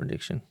made the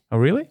prediction. Oh,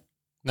 really?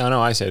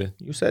 No, I said it.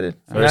 You said it.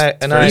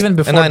 Even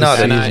before I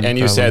nodded. And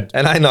you said,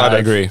 and I nodded. I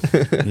agree.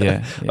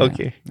 Yeah.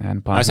 Okay.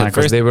 And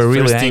Panathinaikos, they were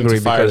really angry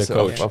because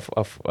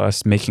of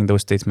us making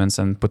those statements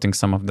and putting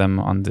some of them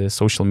on the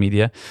social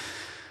media.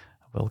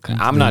 Welcome.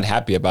 I'm not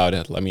happy about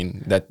it. I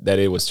mean, that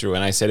it was true.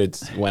 And I said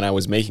it when I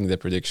was making the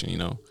prediction,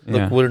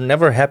 Look, we're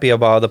never happy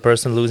about the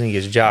person losing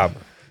his job.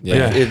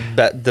 Yeah.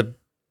 The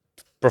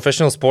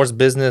professional sports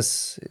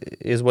business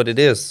is what it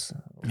is.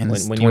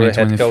 When you're a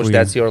head coach,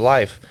 that's your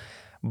life.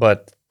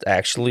 But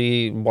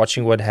actually,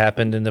 watching what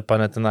happened in the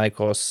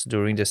Panathinaikos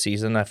during the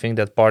season, I think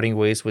that parting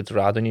ways with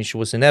Radonjic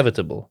was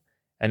inevitable.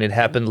 And it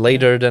happened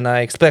later than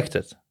I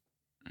expected.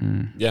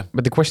 Yeah.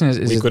 But the question is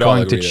it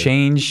going to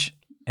change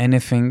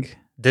anything?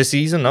 This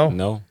season, no.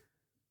 No.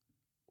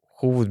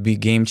 Who would be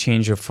game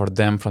changer for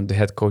them from the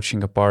head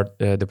coaching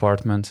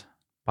department?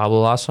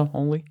 Pablo Lasso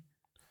only?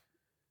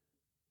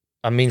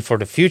 I mean, for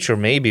the future,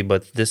 maybe,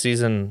 but this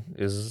season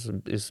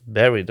is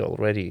buried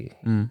already.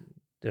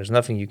 There's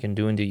nothing you can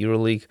do in the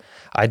EuroLeague.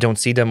 I don't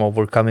see them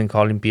overcoming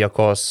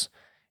Olympiacos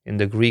in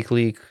the Greek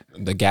league.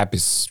 The gap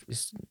is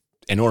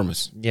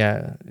enormous.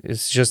 Yeah,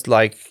 it's just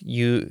like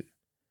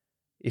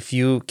if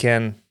you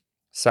can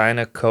sign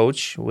a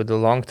coach with a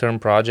long-term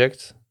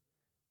project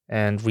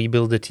and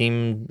rebuild the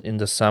team in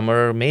the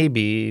summer,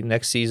 maybe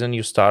next season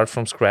you start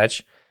from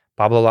scratch.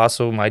 Pablo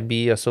Lasso might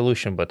be a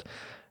solution, but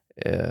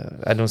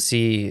I don't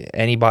see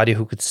anybody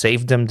who could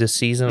save them this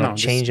season or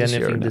change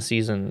anything this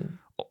season.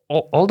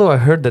 Although I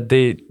heard that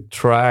they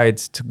tried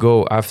to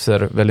go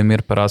after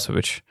Velimir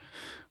Perasovic,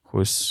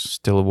 who's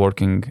still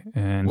working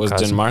in Was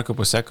Gianmarco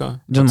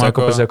Posecco?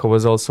 Gianmarco Posecco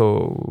was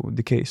also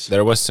the case.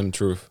 There was some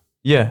truth.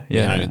 Yeah.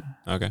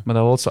 Okay. But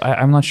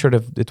I'm not sure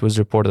if it was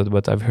reported,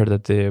 but I've heard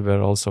that they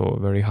were also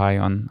very high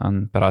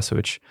on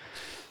Perasovic.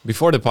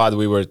 Before the pod,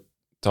 we were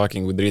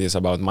talking with Ritis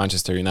about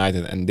Manchester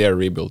United and their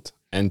rebuild.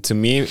 And to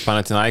me,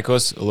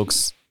 Panathinaikos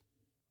looks,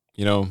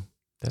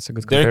 that's a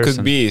good comparison. There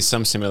could be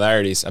some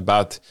similarities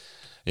about,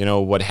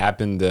 what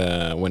happened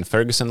when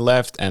Ferguson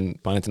left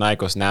and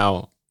Panathinaikos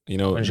now,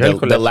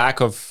 the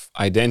lack of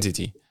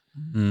identity.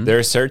 Mm-hmm.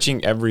 They're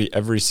searching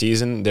every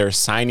season. They're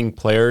signing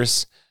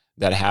players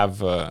that have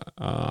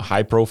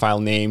high-profile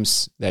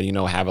names that,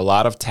 have a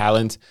lot of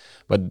talent,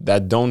 but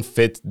that don't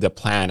fit the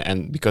plan.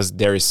 And because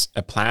there is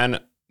a plan,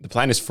 the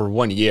plan is for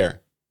 1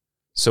 year.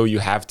 So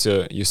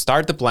you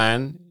start the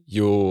plan,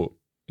 you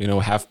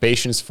have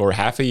patience for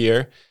half a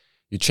year,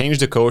 you change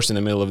the coach in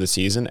the middle of the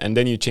season, and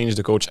then you change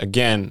the coach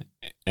again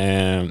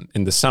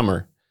in the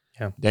summer.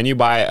 Yeah. Then you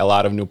buy a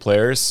lot of new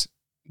players.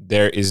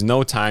 There is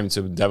no time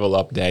to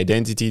develop the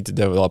identity, to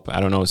develop,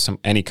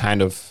 any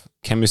kind of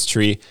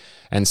chemistry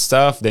and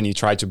stuff. Then you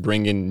try to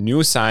bring in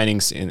new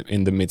signings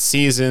in the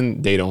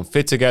mid-season. They don't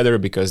fit together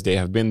because they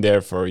have been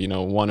there for,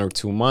 1 or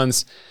 2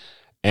 months.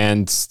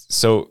 And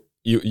so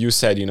you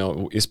said,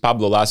 is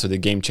Pablo Lasso the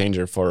game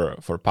changer for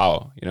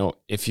PAO?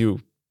 If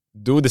you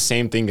do the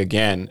same thing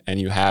again and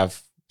you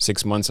have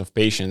 6 months of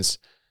patience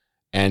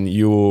and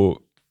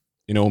you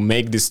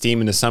make this team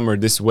in the summer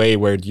this way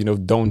where,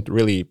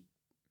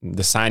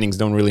 the signings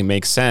don't really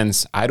make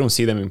sense, I don't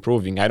see them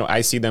improving.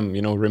 I see them,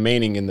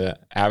 remaining in the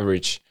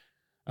average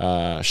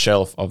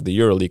shelf of the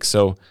EuroLeague.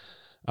 So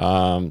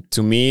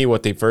To me,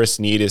 what they first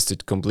need is to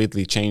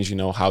completely change,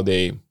 how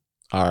they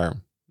are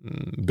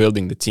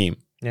building the team.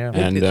 Yeah,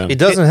 And it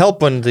doesn't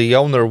help when the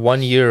owner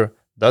 1 year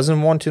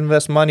doesn't want to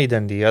invest money,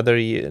 then the other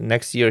year,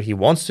 next year he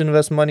wants to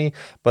invest money,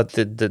 but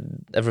the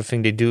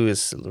everything they do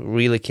is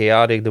really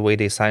chaotic. The way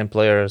they sign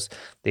players,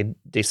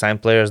 they sign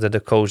players that the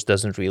coach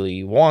doesn't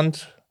really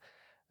want,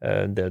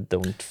 that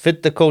don't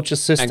fit the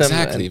coach's system.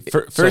 Exactly.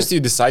 First, you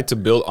decide to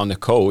build on the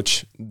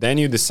coach, then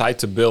you decide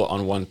to build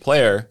on one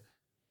player,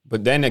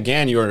 but then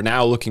again, you're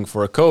now looking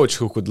for a coach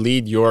who could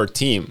lead your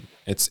team.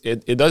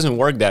 It doesn't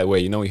work that way.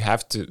 You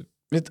have to.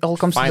 It all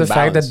comes to find the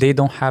fact balance. that they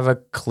don't have a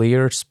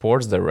clear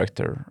sports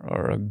director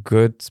or a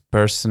good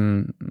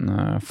person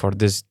for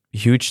this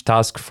huge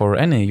task for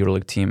any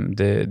EuroLeague team.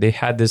 They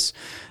had this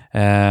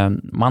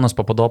Manos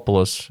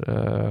Papadopoulos,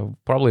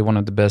 probably one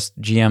of the best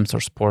GMs or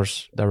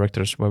sports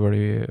directors,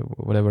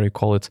 whatever you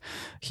call it.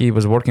 He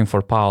was working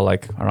for PAO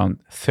like around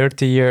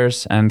 30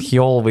 years, and he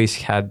always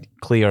had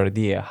clear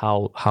idea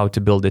how to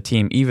build a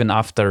team. Even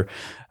after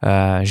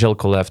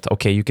Željko left,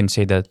 okay, you can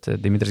say that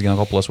Dimitris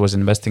Giannakopoulos was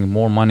investing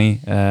more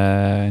money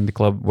in the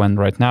club when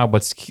right now,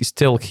 but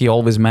he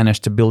always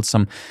managed to build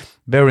some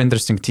very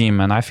interesting team,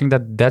 and I think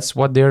that's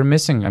what they're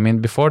missing. I mean,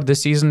 before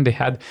this season, they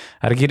had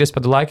Argyris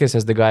Padoulakis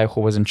as the guy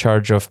who was in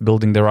charge of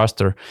building the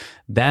roster.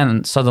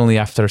 Then suddenly,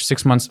 after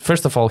 6 months,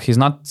 first of all, he's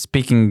not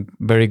speaking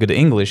very good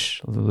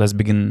English. Let's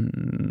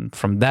begin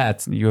from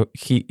that.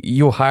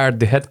 You hired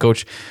the head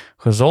coach,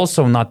 who's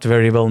also not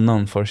very well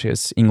known for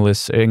his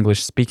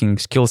English speaking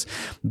skills.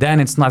 Then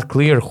it's not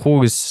clear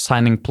who is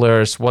signing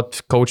players,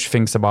 what coach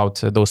thinks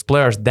about those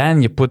players.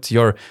 Then you put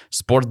your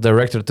sports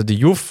director to the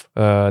youth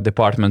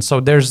department. So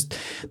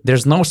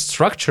there's no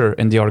structure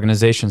in the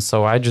organization.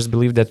 So I just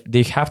believe that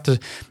they have to.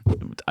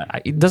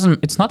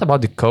 It's not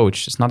about the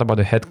coach. It's not about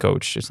the head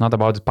coach. It's not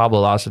about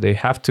Pablo Laso. They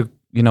have to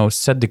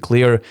set the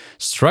clear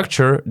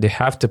structure. They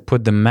have to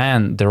put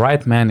the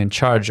right man in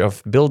charge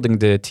of building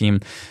the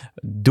team,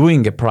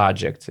 doing a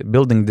project,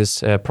 building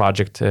this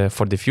project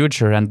for the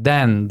future, and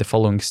then the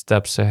following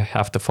steps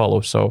have to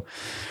follow. So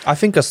I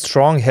think a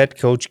strong head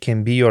coach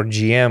can be your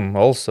GM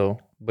also,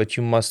 but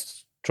you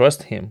must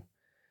trust him.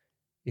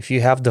 If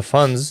you have the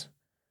funds,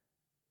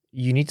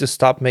 you need to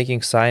stop making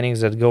signings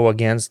that go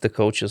against the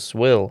coach's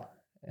will.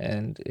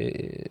 And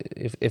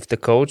if the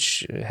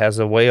coach has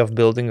a way of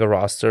building a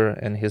roster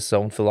and his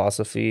own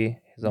philosophy,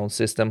 his own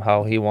system,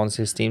 how he wants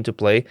his team to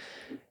play,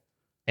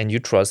 and you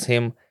trust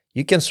him,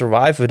 you can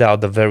survive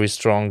without a very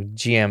strong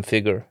GM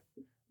figure.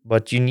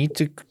 But you need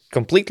to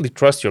completely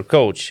trust your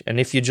coach. And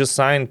if you just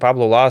sign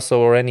Pablo Laso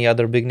or any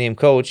other big name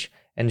coach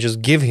and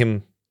just give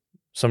him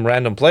some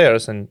random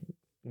players and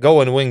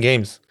go and win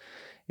games,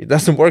 it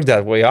doesn't work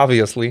that way,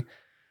 obviously.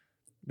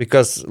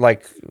 Because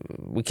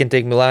we can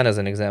take Milan as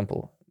an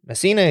example.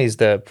 Messina is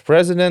the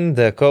president,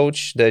 the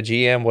coach, the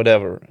GM,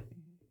 whatever.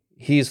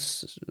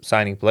 He's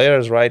signing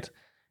players, right?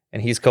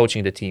 And he's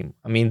coaching the team.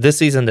 I mean, this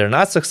season they're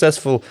not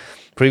successful.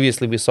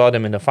 Previously, we saw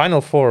them in the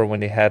Final Four when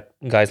they had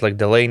guys like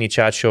Delaney,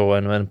 Chacho,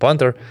 and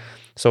Punter.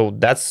 So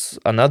that's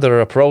another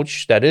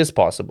approach that is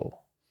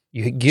possible.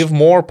 You give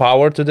more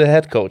power to the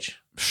head coach.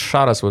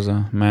 Šaras was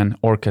a man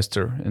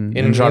orchestra in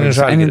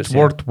Žalgiris, and it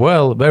worked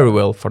very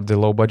well for the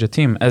low-budget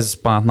team, as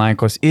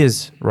Panathinaikos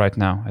is right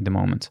now at the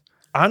moment.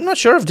 I'm not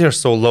sure if they're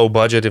so low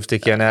budget if they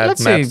can add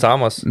Let's Matt say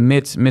Thomas.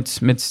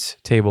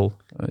 Mid-table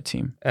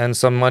team. And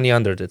some money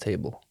under the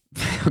table.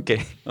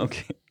 Okay.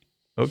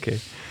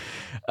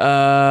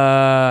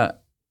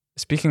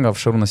 Speaking of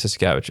Šarūnas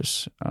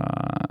Jasikevičius,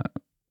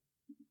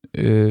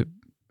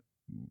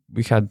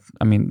 we had,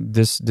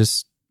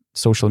 this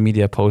social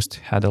media post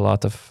had a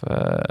lot of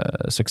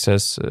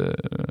success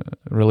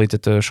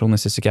related to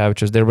Šarūnas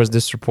Jasikevičius. There was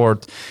this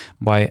report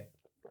by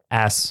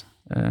AS.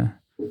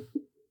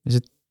 Is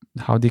it,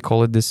 how do you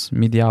call it, this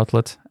media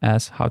outlet?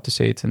 AS, how to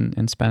say it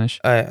in Spanish?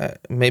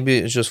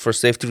 Maybe just for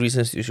safety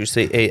reasons, you should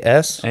say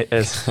AS.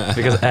 AS,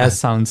 because AS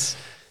sounds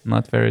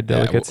not very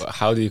delicate. Yeah,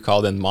 how do you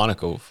call that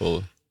Monaco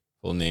full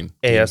name?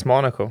 AS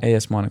Monaco.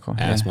 AS Monaco.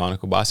 AS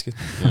Monaco Basket.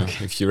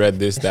 Okay. If you read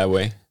this that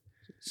way.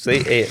 Say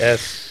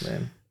AS,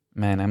 man.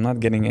 Man, I'm not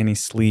getting any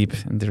sleep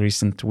in the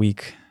recent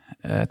week.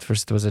 At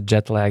first it was a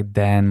jet lag,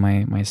 then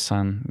my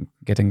son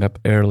getting up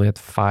early at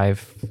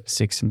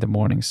 5-6 in the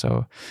morning.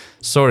 So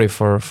sorry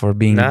for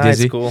being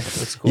dizzy. It's cool.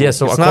 It's cool. Yeah,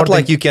 so it's not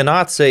like you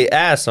cannot say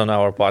ass on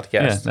our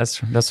podcast. Yeah,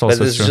 that's also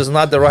but it's true. just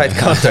not the right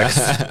context.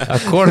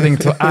 According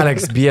to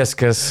Alex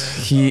Bieskas,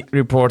 he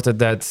reported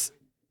that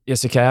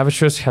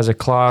Jasikevičius has a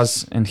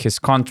clause in his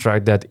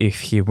contract that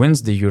if he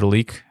wins the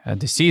EuroLeague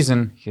this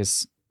season,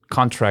 his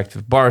contract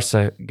with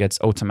Barca gets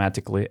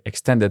automatically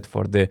extended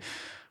for the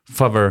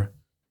further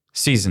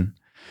season.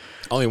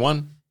 Only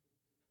one?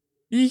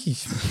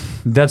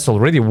 That's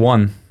already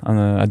one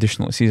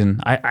additional season.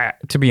 I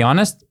to be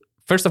honest,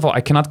 first of all,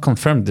 I cannot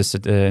confirm this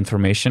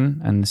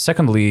information, and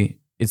secondly,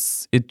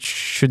 it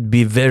should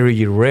be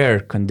very rare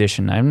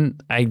condition.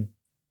 I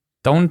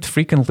don't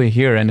frequently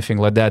hear anything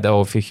like that.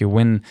 Oh, if you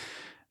win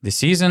the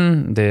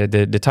season,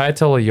 the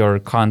title, your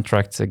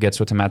contract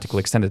gets automatically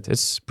extended.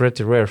 It's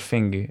pretty rare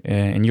thing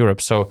in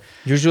Europe. So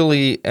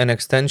usually an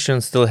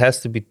extension still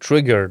has to be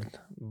triggered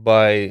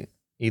by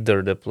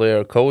either the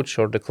player, coach,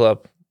 or the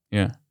club.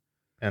 yeah.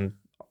 And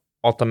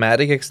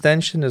automatic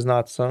extension is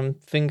not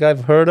something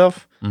I've heard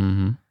of,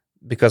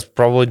 because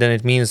probably then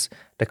it means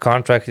the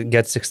contract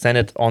gets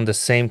extended on the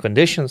same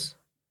conditions.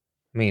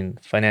 I mean,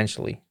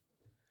 financially.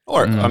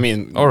 Or I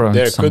mean, Or on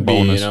there some could be,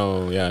 bonus.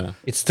 yeah.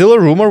 It's still a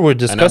rumor. We're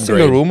discussing a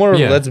upgrade. rumor.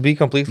 Yeah. Let's be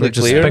completely We're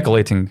just clear.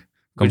 speculating.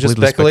 We're just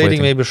completely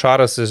speculating. Maybe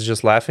Sharas is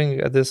just laughing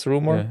at this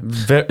rumor.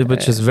 Yeah.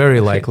 Which is very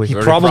likely. He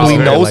Very probably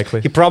probably. knows.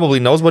 Likely. He probably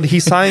knows what he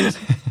signed,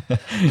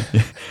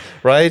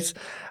 right?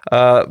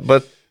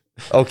 But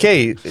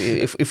okay,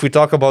 if we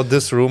talk about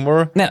this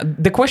rumor, Now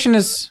the question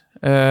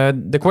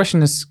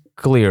is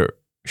clear.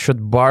 Should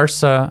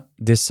Barca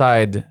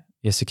decide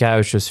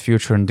Jasikevičius'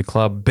 future in the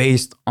club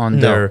based on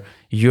No. their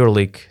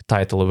EuroLeague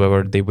title,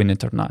 whether they win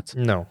it or not?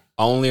 no.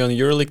 Only on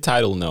EuroLeague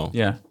title, no.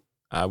 Yeah.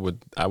 I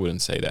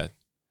wouldn't say that.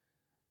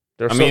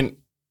 There's I mean,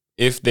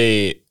 if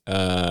they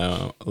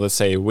let's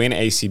say win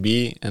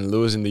ACB and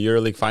lose in the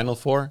EuroLeague Final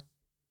Four,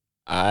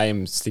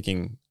 I'm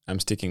sticking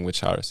with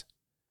Sharas.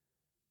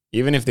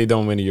 Even if they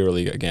don't win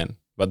EuroLeague again,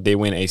 but they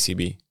win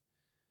ACB.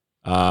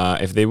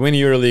 If they win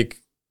EuroLeague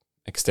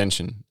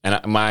extension, and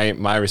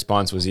my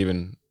response was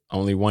even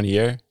only 1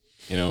 year,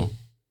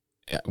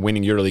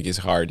 winning EuroLeague is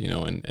hard,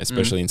 and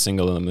especially in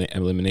single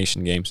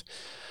elimination games.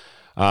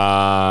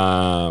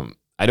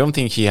 I don't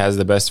think he has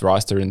the best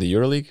roster in the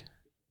EuroLeague,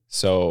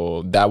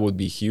 so that would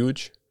be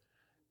huge.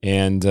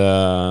 And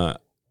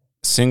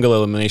single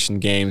elimination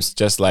games,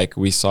 just like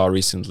we saw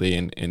recently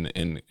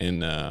in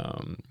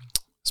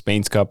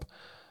Spain's Cup,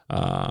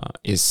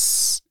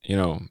 is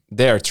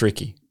they are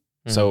tricky.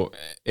 So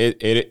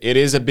it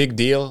is a big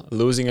deal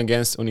losing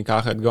against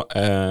Unicaja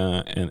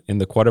in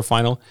the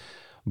quarterfinal,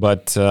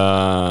 but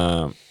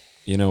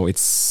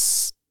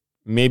it's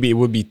maybe it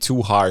would be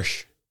too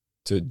harsh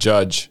to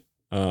judge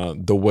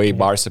the way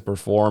Barca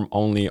perform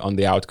only on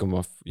the outcome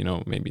of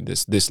maybe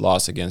this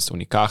loss against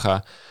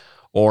Unicaja,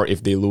 or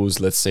if they lose,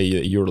 let's say,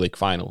 a EuroLeague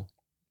final.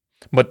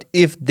 But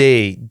if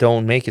they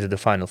don't make it to the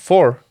Final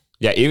Four,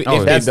 If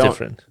that's they don't,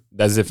 different.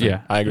 that's different.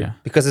 Yeah. I agree. Yeah.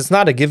 Because it's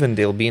not a given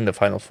they'll be in the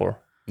Final Four.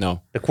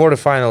 No, The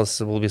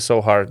quarterfinals will be so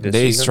hard this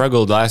they season.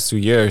 struggled last 2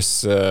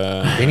 years.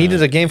 They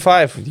needed a game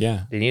 5.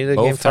 Yeah, They needed a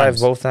Both game 5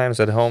 times. both times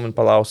at home in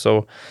Palau.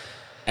 So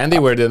and they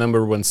were the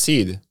number 1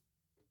 seed,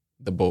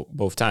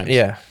 both times.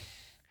 yeah,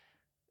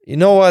 you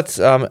know what?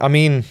 I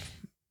mean,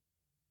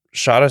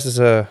 Sharas is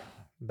a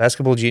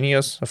basketball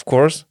genius, of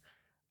course.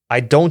 I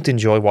don't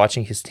enjoy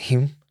watching his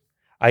team.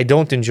 I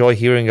don't enjoy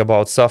hearing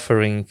about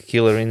suffering,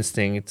 killer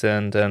instinct,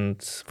 and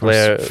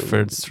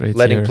Third straight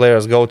letting year.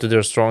 players go to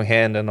their strong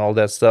hand and all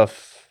that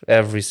stuff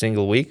every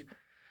single week.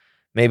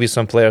 Maybe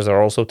some players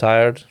are also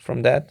tired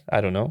from that. I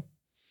don't know.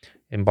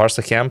 In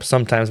Barca camp,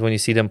 sometimes when you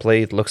see them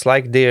play, it looks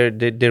like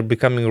they're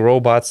becoming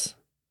robots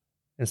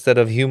instead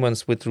of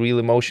humans with real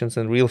emotions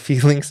and real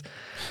feelings.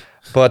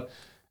 But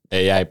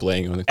AI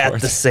playing on the court.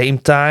 at the same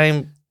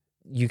time,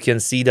 you can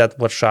see that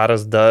what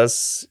Sharas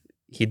does,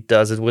 he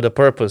does it with a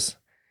purpose.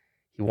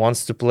 He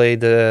wants to play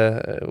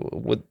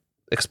with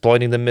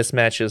exploiting the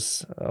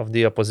mismatches of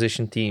the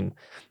opposition team.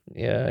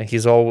 Yeah,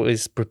 he's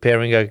always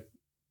preparing a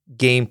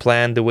game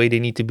plan the way they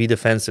need to be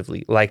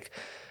defensively. Like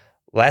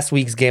last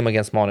week's game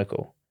against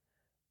Monaco.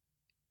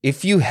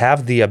 If you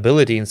have the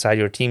ability inside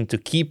your team to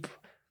keep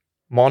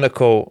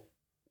Monaco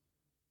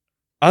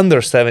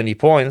under 70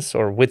 points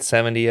or with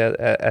 70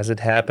 as it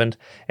happened,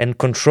 and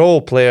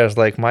control players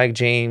like Mike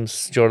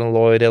James, Jordan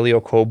Lloyd, Elio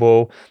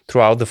Kobo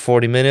throughout the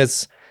 40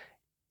 minutes,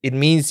 it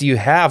means you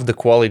have the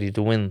quality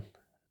to win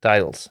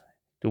titles,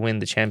 to win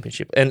the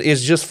championship. And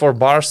it's just for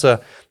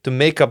Barca to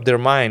make up their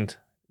mind.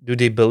 Do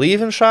they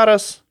believe in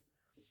Sharas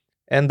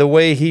and the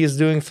way he is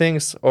doing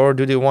things, or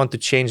do they want to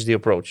change the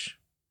approach?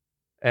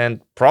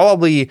 And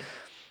probably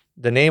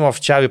the name of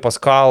Xavi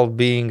Pascal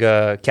being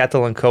a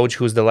Catalan coach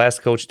who's the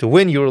last coach to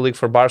win EuroLeague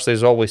for Barca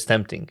is always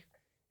tempting.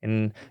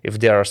 And if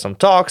there are some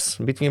talks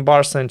between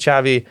Barca and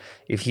Xavi,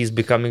 if he's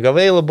becoming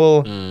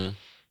available,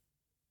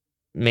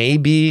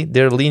 maybe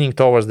they're leaning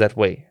towards that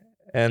way.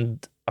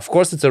 And of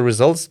course, it's a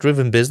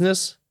results-driven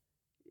business.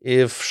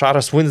 If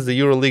Sharas wins the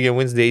EuroLeague and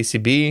wins the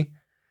ACB,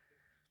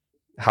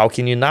 how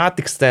can you not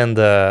extend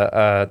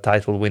a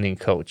title-winning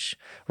coach?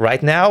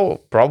 Right now,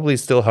 probably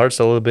still hurts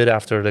a little bit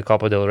after the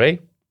Copa del Rey.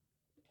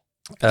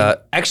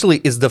 Actually,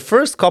 it's the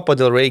first Copa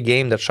del Rey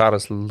game that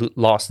Sharas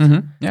lost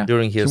Yeah.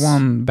 during his He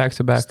won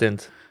back-to-back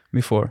stint.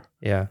 before.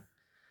 Yeah.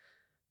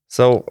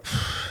 So,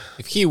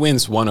 If he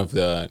wins one of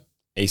the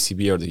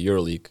ACB or the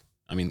EuroLeague,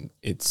 I mean,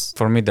 it's.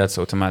 For me, that's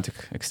automatic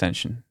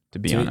extension, to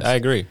be honest. I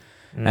agree.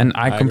 And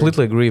I I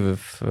completely agree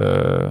with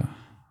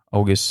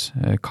August's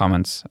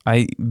comments.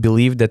 I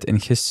believe that in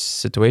his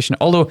situation,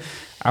 although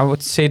I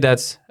would say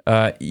that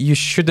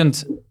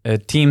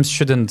teams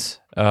shouldn't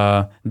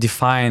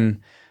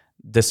define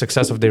the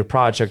success of their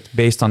project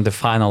based on the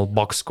final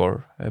box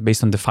score,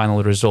 based on the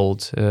final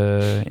result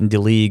in the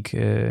league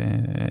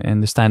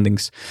and the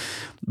standings.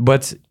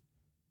 But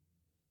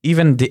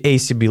even the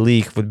ACB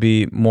league would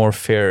be more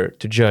fair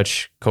to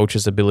judge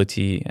coach's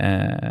ability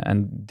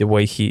and the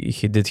way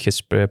he did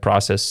his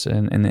process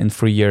in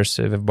 3 years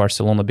with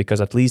Barcelona, because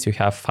at least you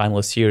have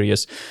final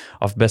series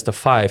of best of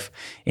 5.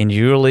 In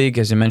EuroLeague,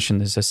 as you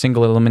mentioned, it's a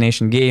single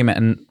elimination game,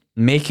 and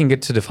making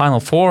it to the final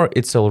 4,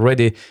 it's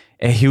already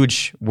a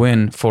huge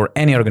win for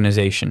any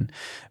organization.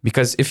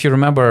 Because if you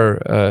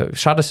remember,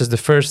 Šaras is the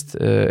first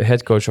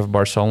head coach of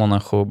Barcelona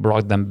who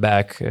brought them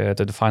back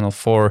to the final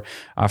 4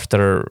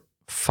 after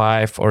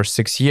 5 or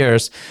 6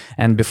 years.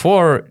 And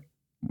before,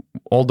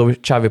 although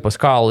Xavi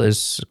Pascual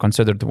is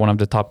considered one of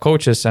the top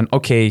coaches, and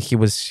okay, he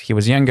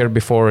was younger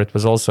before, it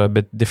was also a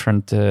bit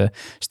different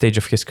stage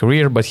of his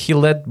career, but he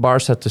led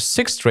Barca to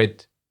 6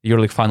 straight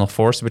EuroLeague Final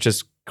Fours, which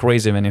is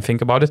crazy when you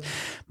think about it.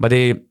 But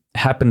they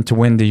happened to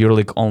win the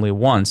EuroLeague only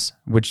once,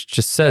 which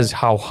just says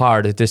how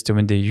hard it is to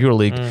win the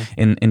EuroLeague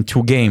in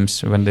 2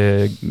 games when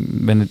the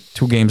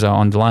 2 games are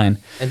on the line.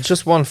 And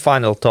just one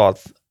final thought.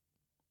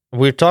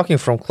 We're talking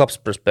from club's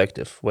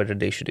perspective, whether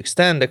they should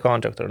extend the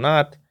contract or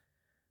not.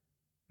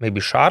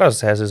 Maybe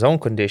Šaras has his own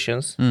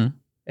conditions,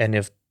 and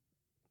if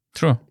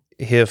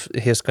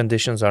his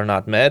conditions are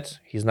not met,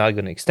 he's not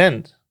going to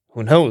extend.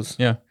 Who knows?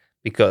 Yeah.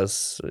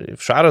 Because if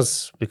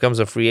Šaras becomes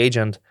a free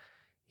agent,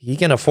 he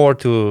can afford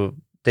to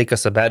take a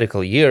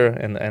sabbatical year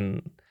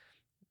and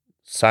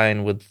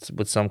sign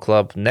with some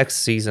club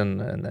next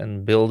season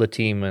and build a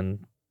team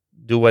and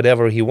do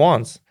whatever he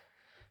wants.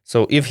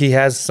 So if he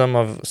has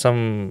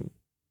some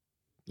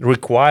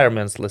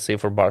requirements, let's say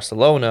for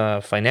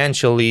Barcelona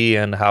financially,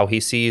 and how he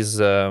sees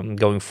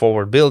going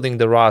forward building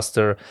the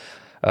roster,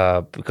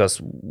 because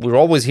we're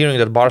always hearing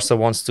that Barca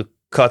wants to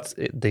cut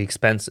the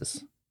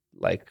expenses.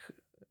 Like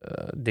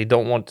they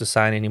don't want to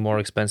sign any more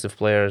expensive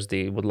players.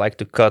 They would like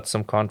to cut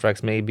some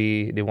contracts.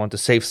 Maybe they want to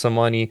save some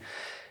money,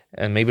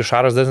 and maybe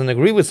Šaras doesn't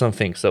agree with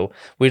something. So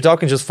we're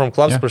talking just from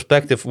club's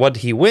perspective, what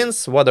he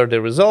wins, what are the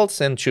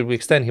results, and should we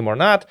extend him or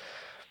not?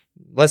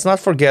 Let's not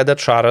forget that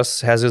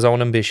Šaras has his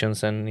own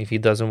ambitions, and if he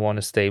doesn't want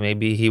to stay,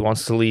 maybe he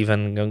wants to leave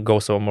and go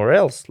somewhere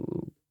else.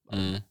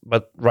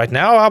 But right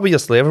now,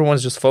 obviously,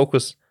 everyone's just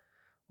focused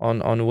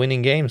on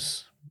winning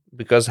games,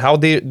 because how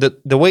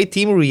the way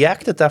team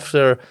reacted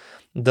after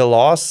the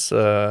loss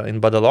in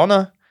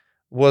Badalona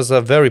was a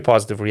very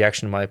positive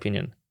reaction, in my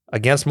opinion.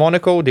 Against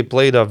Monaco, they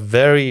played a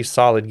very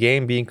solid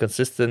game, being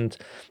consistent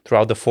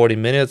throughout the 40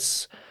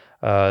 minutes.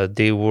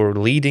 They were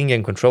leading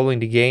and controlling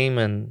the game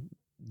and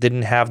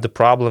didn't have the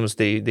problems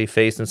they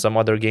faced in some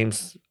other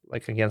games,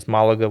 like against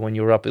Malaga when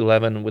you were up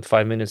 11 with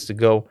 5 minutes to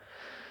go.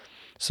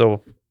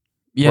 So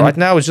right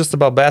now it's just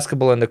about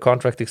basketball, and the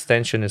contract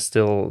extension is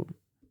still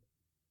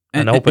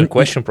an open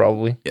question,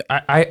 probably.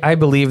 I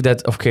believe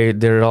that, okay,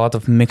 there are a lot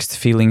of mixed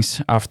feelings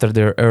after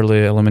their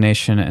early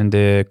elimination in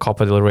the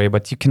Copa del Rey,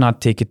 but you cannot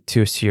take it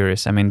too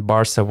serious. I mean,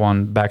 Barca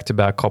won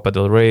back-to-back Copa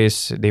del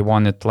Reys. They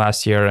won it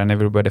last year, and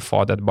everybody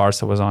thought that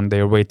Barca was on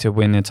their way to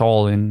win it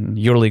all in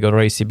EuroLeague or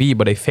ACB,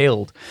 but they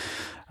failed.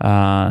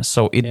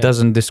 So it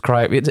doesn't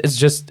describe it. It's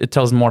just, it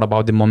tells more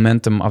about the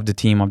momentum of the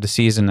team of the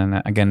season.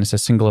 And again, it's a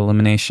single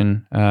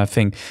elimination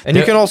thing. And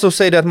you can also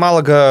say that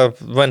Malaga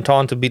went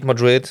on to beat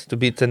Madrid, to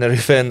beat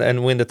Tenerife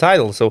and win the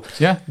title. So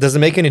does it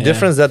make any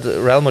difference that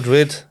Real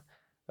Madrid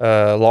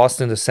lost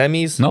in the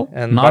semis? No,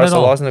 and not Barca at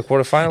all. lost in the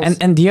quarterfinals?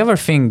 And the other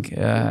thing,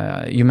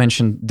 you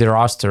mentioned the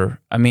roster.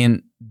 I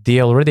mean,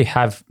 they already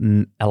have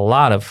a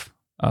lot of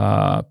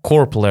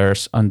core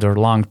players under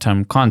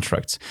long-term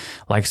contracts,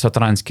 like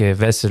Sotransky,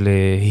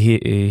 Vesely,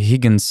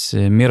 Higgins,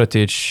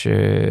 Mirotic.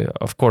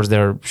 Of course,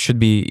 there should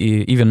be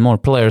even more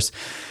players,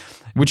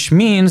 which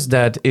means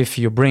that if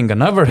you bring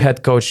another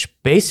head coach,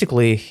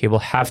 basically he will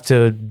have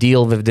to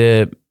deal with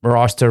the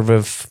roster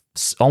with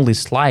only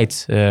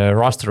slight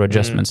roster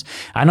adjustments.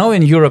 I know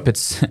in Europe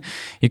it's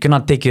you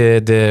cannot take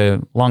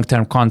the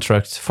long-term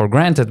contract for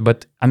granted,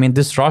 but I mean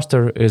this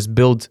roster is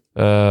built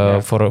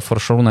for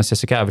Šarūnas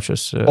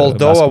Jasikevičius.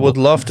 Although I would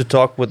love to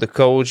talk with the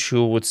coach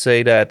who would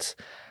say that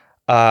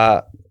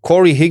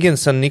Corey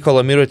Higgins and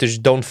Nikola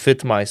Mirotic don't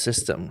fit my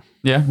system.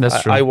 Yeah,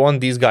 that's true. I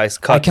want these guys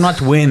cut. I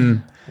cannot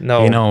win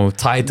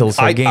titles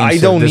or games. I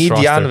don't need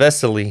roster. Jan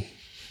Vesely.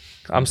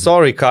 I'm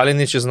sorry,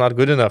 Kalinic is not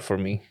good enough for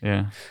me.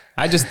 Yeah.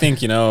 I just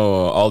think,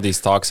 all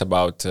these talks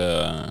about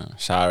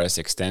Šaras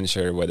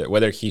extension,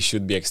 whether he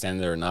should be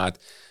extended or not,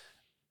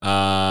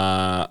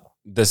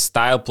 the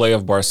style play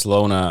of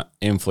Barcelona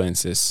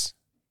influences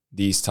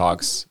these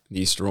talks,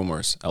 these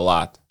rumors a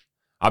lot.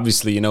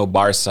 Obviously,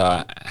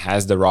 Barca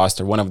has the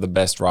roster, one of the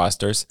best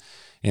rosters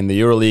in the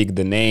EuroLeague,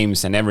 the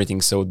names and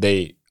everything, so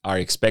they are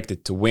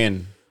expected to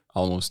win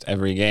almost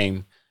every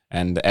game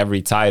and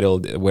every title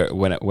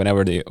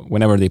whenever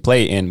they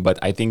play in. But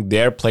I think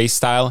their play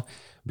style,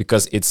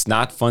 because it's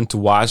not fun to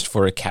watch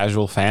for a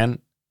casual fan,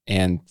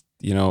 and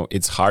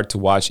it's hard to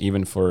watch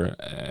even for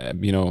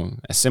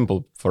a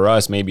simple for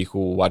us maybe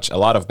who watch a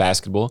lot of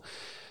basketball.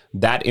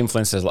 That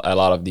influences a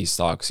lot of these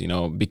talks,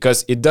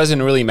 because it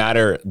doesn't really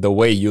matter the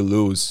way you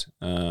lose,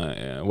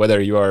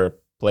 whether you are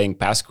playing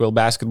Pascual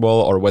basketball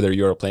or whether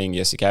you're playing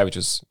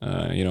Jasikevičius,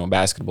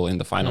 basketball in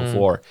the Final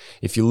Four.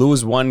 If you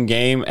lose one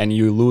game and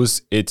you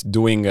lose it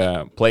doing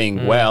playing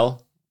well,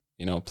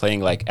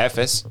 playing like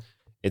FS,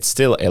 it's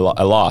still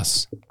a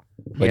loss.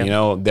 But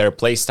their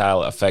play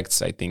style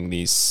affects, I think,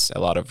 a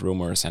lot of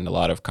rumors and a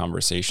lot of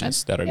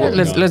conversations that are going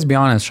on. Let's be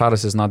honest,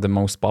 Šaras is not the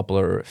most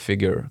popular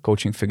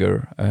coaching figure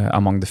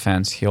among the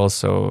fans. He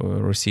also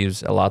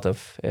receives a lot of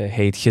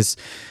hate.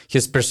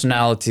 His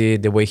personality,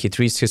 the way he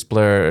treats his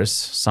players,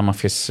 some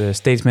of his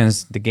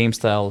statements, the game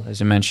style, as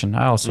you mentioned,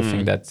 I also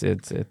think that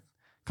it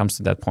comes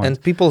to that point. And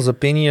people's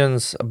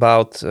opinions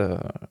about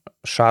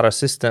Šaras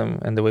system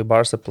and the way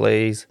Barca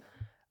plays,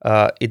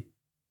 it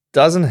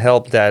doesn't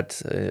help that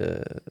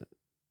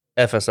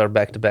FS are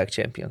back-to-back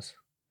champions.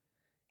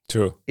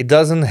 True. It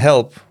doesn't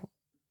help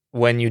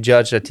when you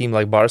judge a team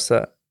like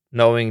Barca,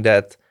 knowing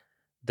that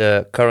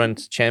the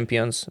current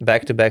champions,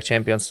 back-to-back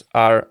champions,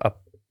 are a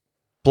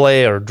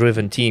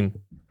player-driven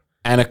team.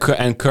 And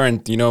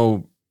current,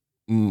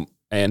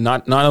 and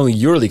not only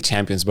EuroLeague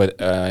champions, but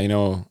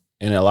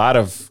in a lot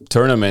of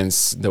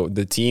tournaments,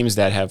 the teams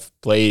that have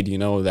played,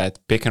 that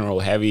pick and roll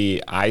heavy,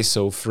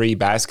 ISO free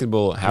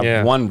basketball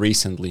have won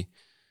recently.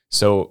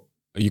 So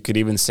you could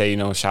even say,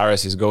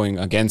 Šaras is going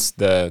against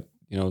the,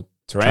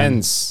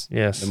 trends,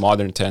 the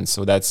modern trends.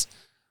 So that's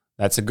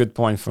a good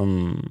point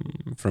from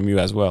you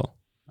as well.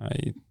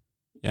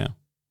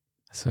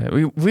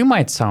 So we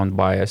might sound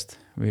biased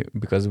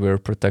because we're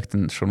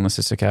protecting Šarūnas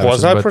Jasikevičius.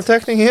 Was I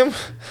protecting him?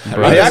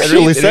 I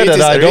actually said that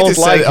I don't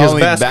like his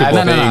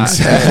basketball. No.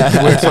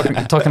 We're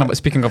talking about,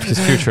 speaking of his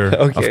future,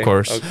 of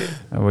course. Okay.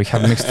 We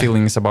have mixed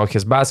feelings about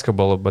his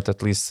basketball, but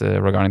at least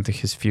regarding to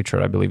his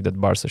future, I believe that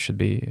Barca should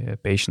be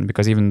patient,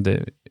 because even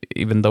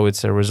though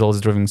it's a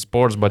results-driven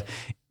sports, but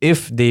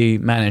if they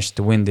manage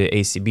to win the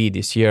ACB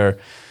this year,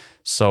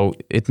 so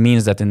it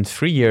means that in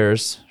 3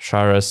 years,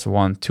 Šaras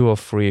won 2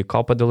 of 3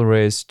 Copa del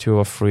Reys, 2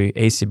 of 3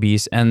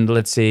 ACBs, and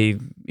let's say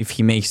if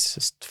he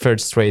makes third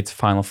straight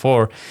Final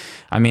Four,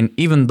 I mean,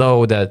 even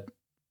though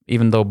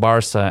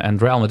Barca and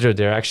Real Madrid,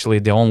 they're actually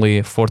the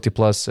only 40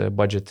 plus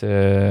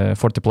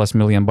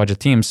million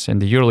budget teams in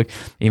the EuroLeague,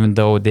 even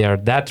though they are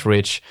that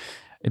rich,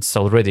 it's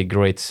already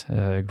great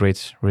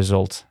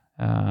result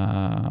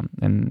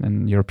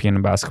in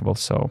European basketball.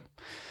 So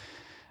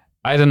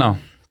I don't know.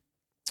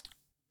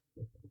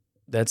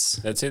 That's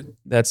it.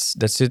 That's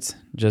it.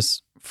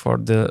 Just for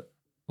the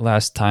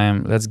last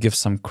time, let's give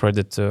some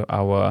credit to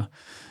our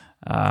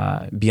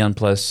Beyond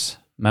Plus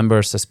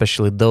members,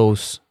 especially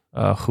those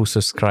who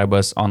subscribe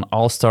us on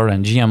All-Star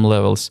and GM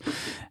levels.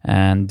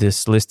 And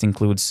this list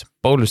includes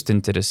Paulius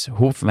Tinteris,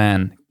 Hoof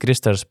Van,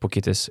 Kristas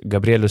Pukitis,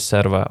 Gabrielius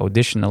Serva,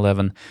 Audition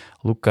 11,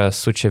 Luka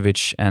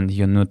Sucevic, and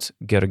Ionut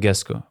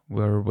Georgescu.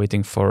 We're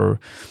waiting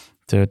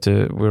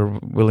we're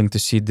willing to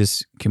see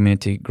this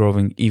community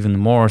growing even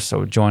more.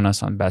 So join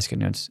us on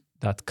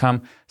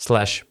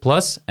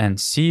basketnews.com/plus and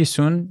see you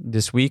soon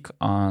this week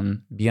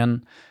on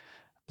Beyond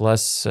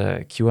Plus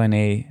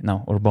Q&A,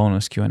 or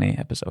bonus Q&A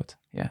episode.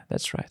 Yeah,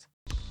 that's right.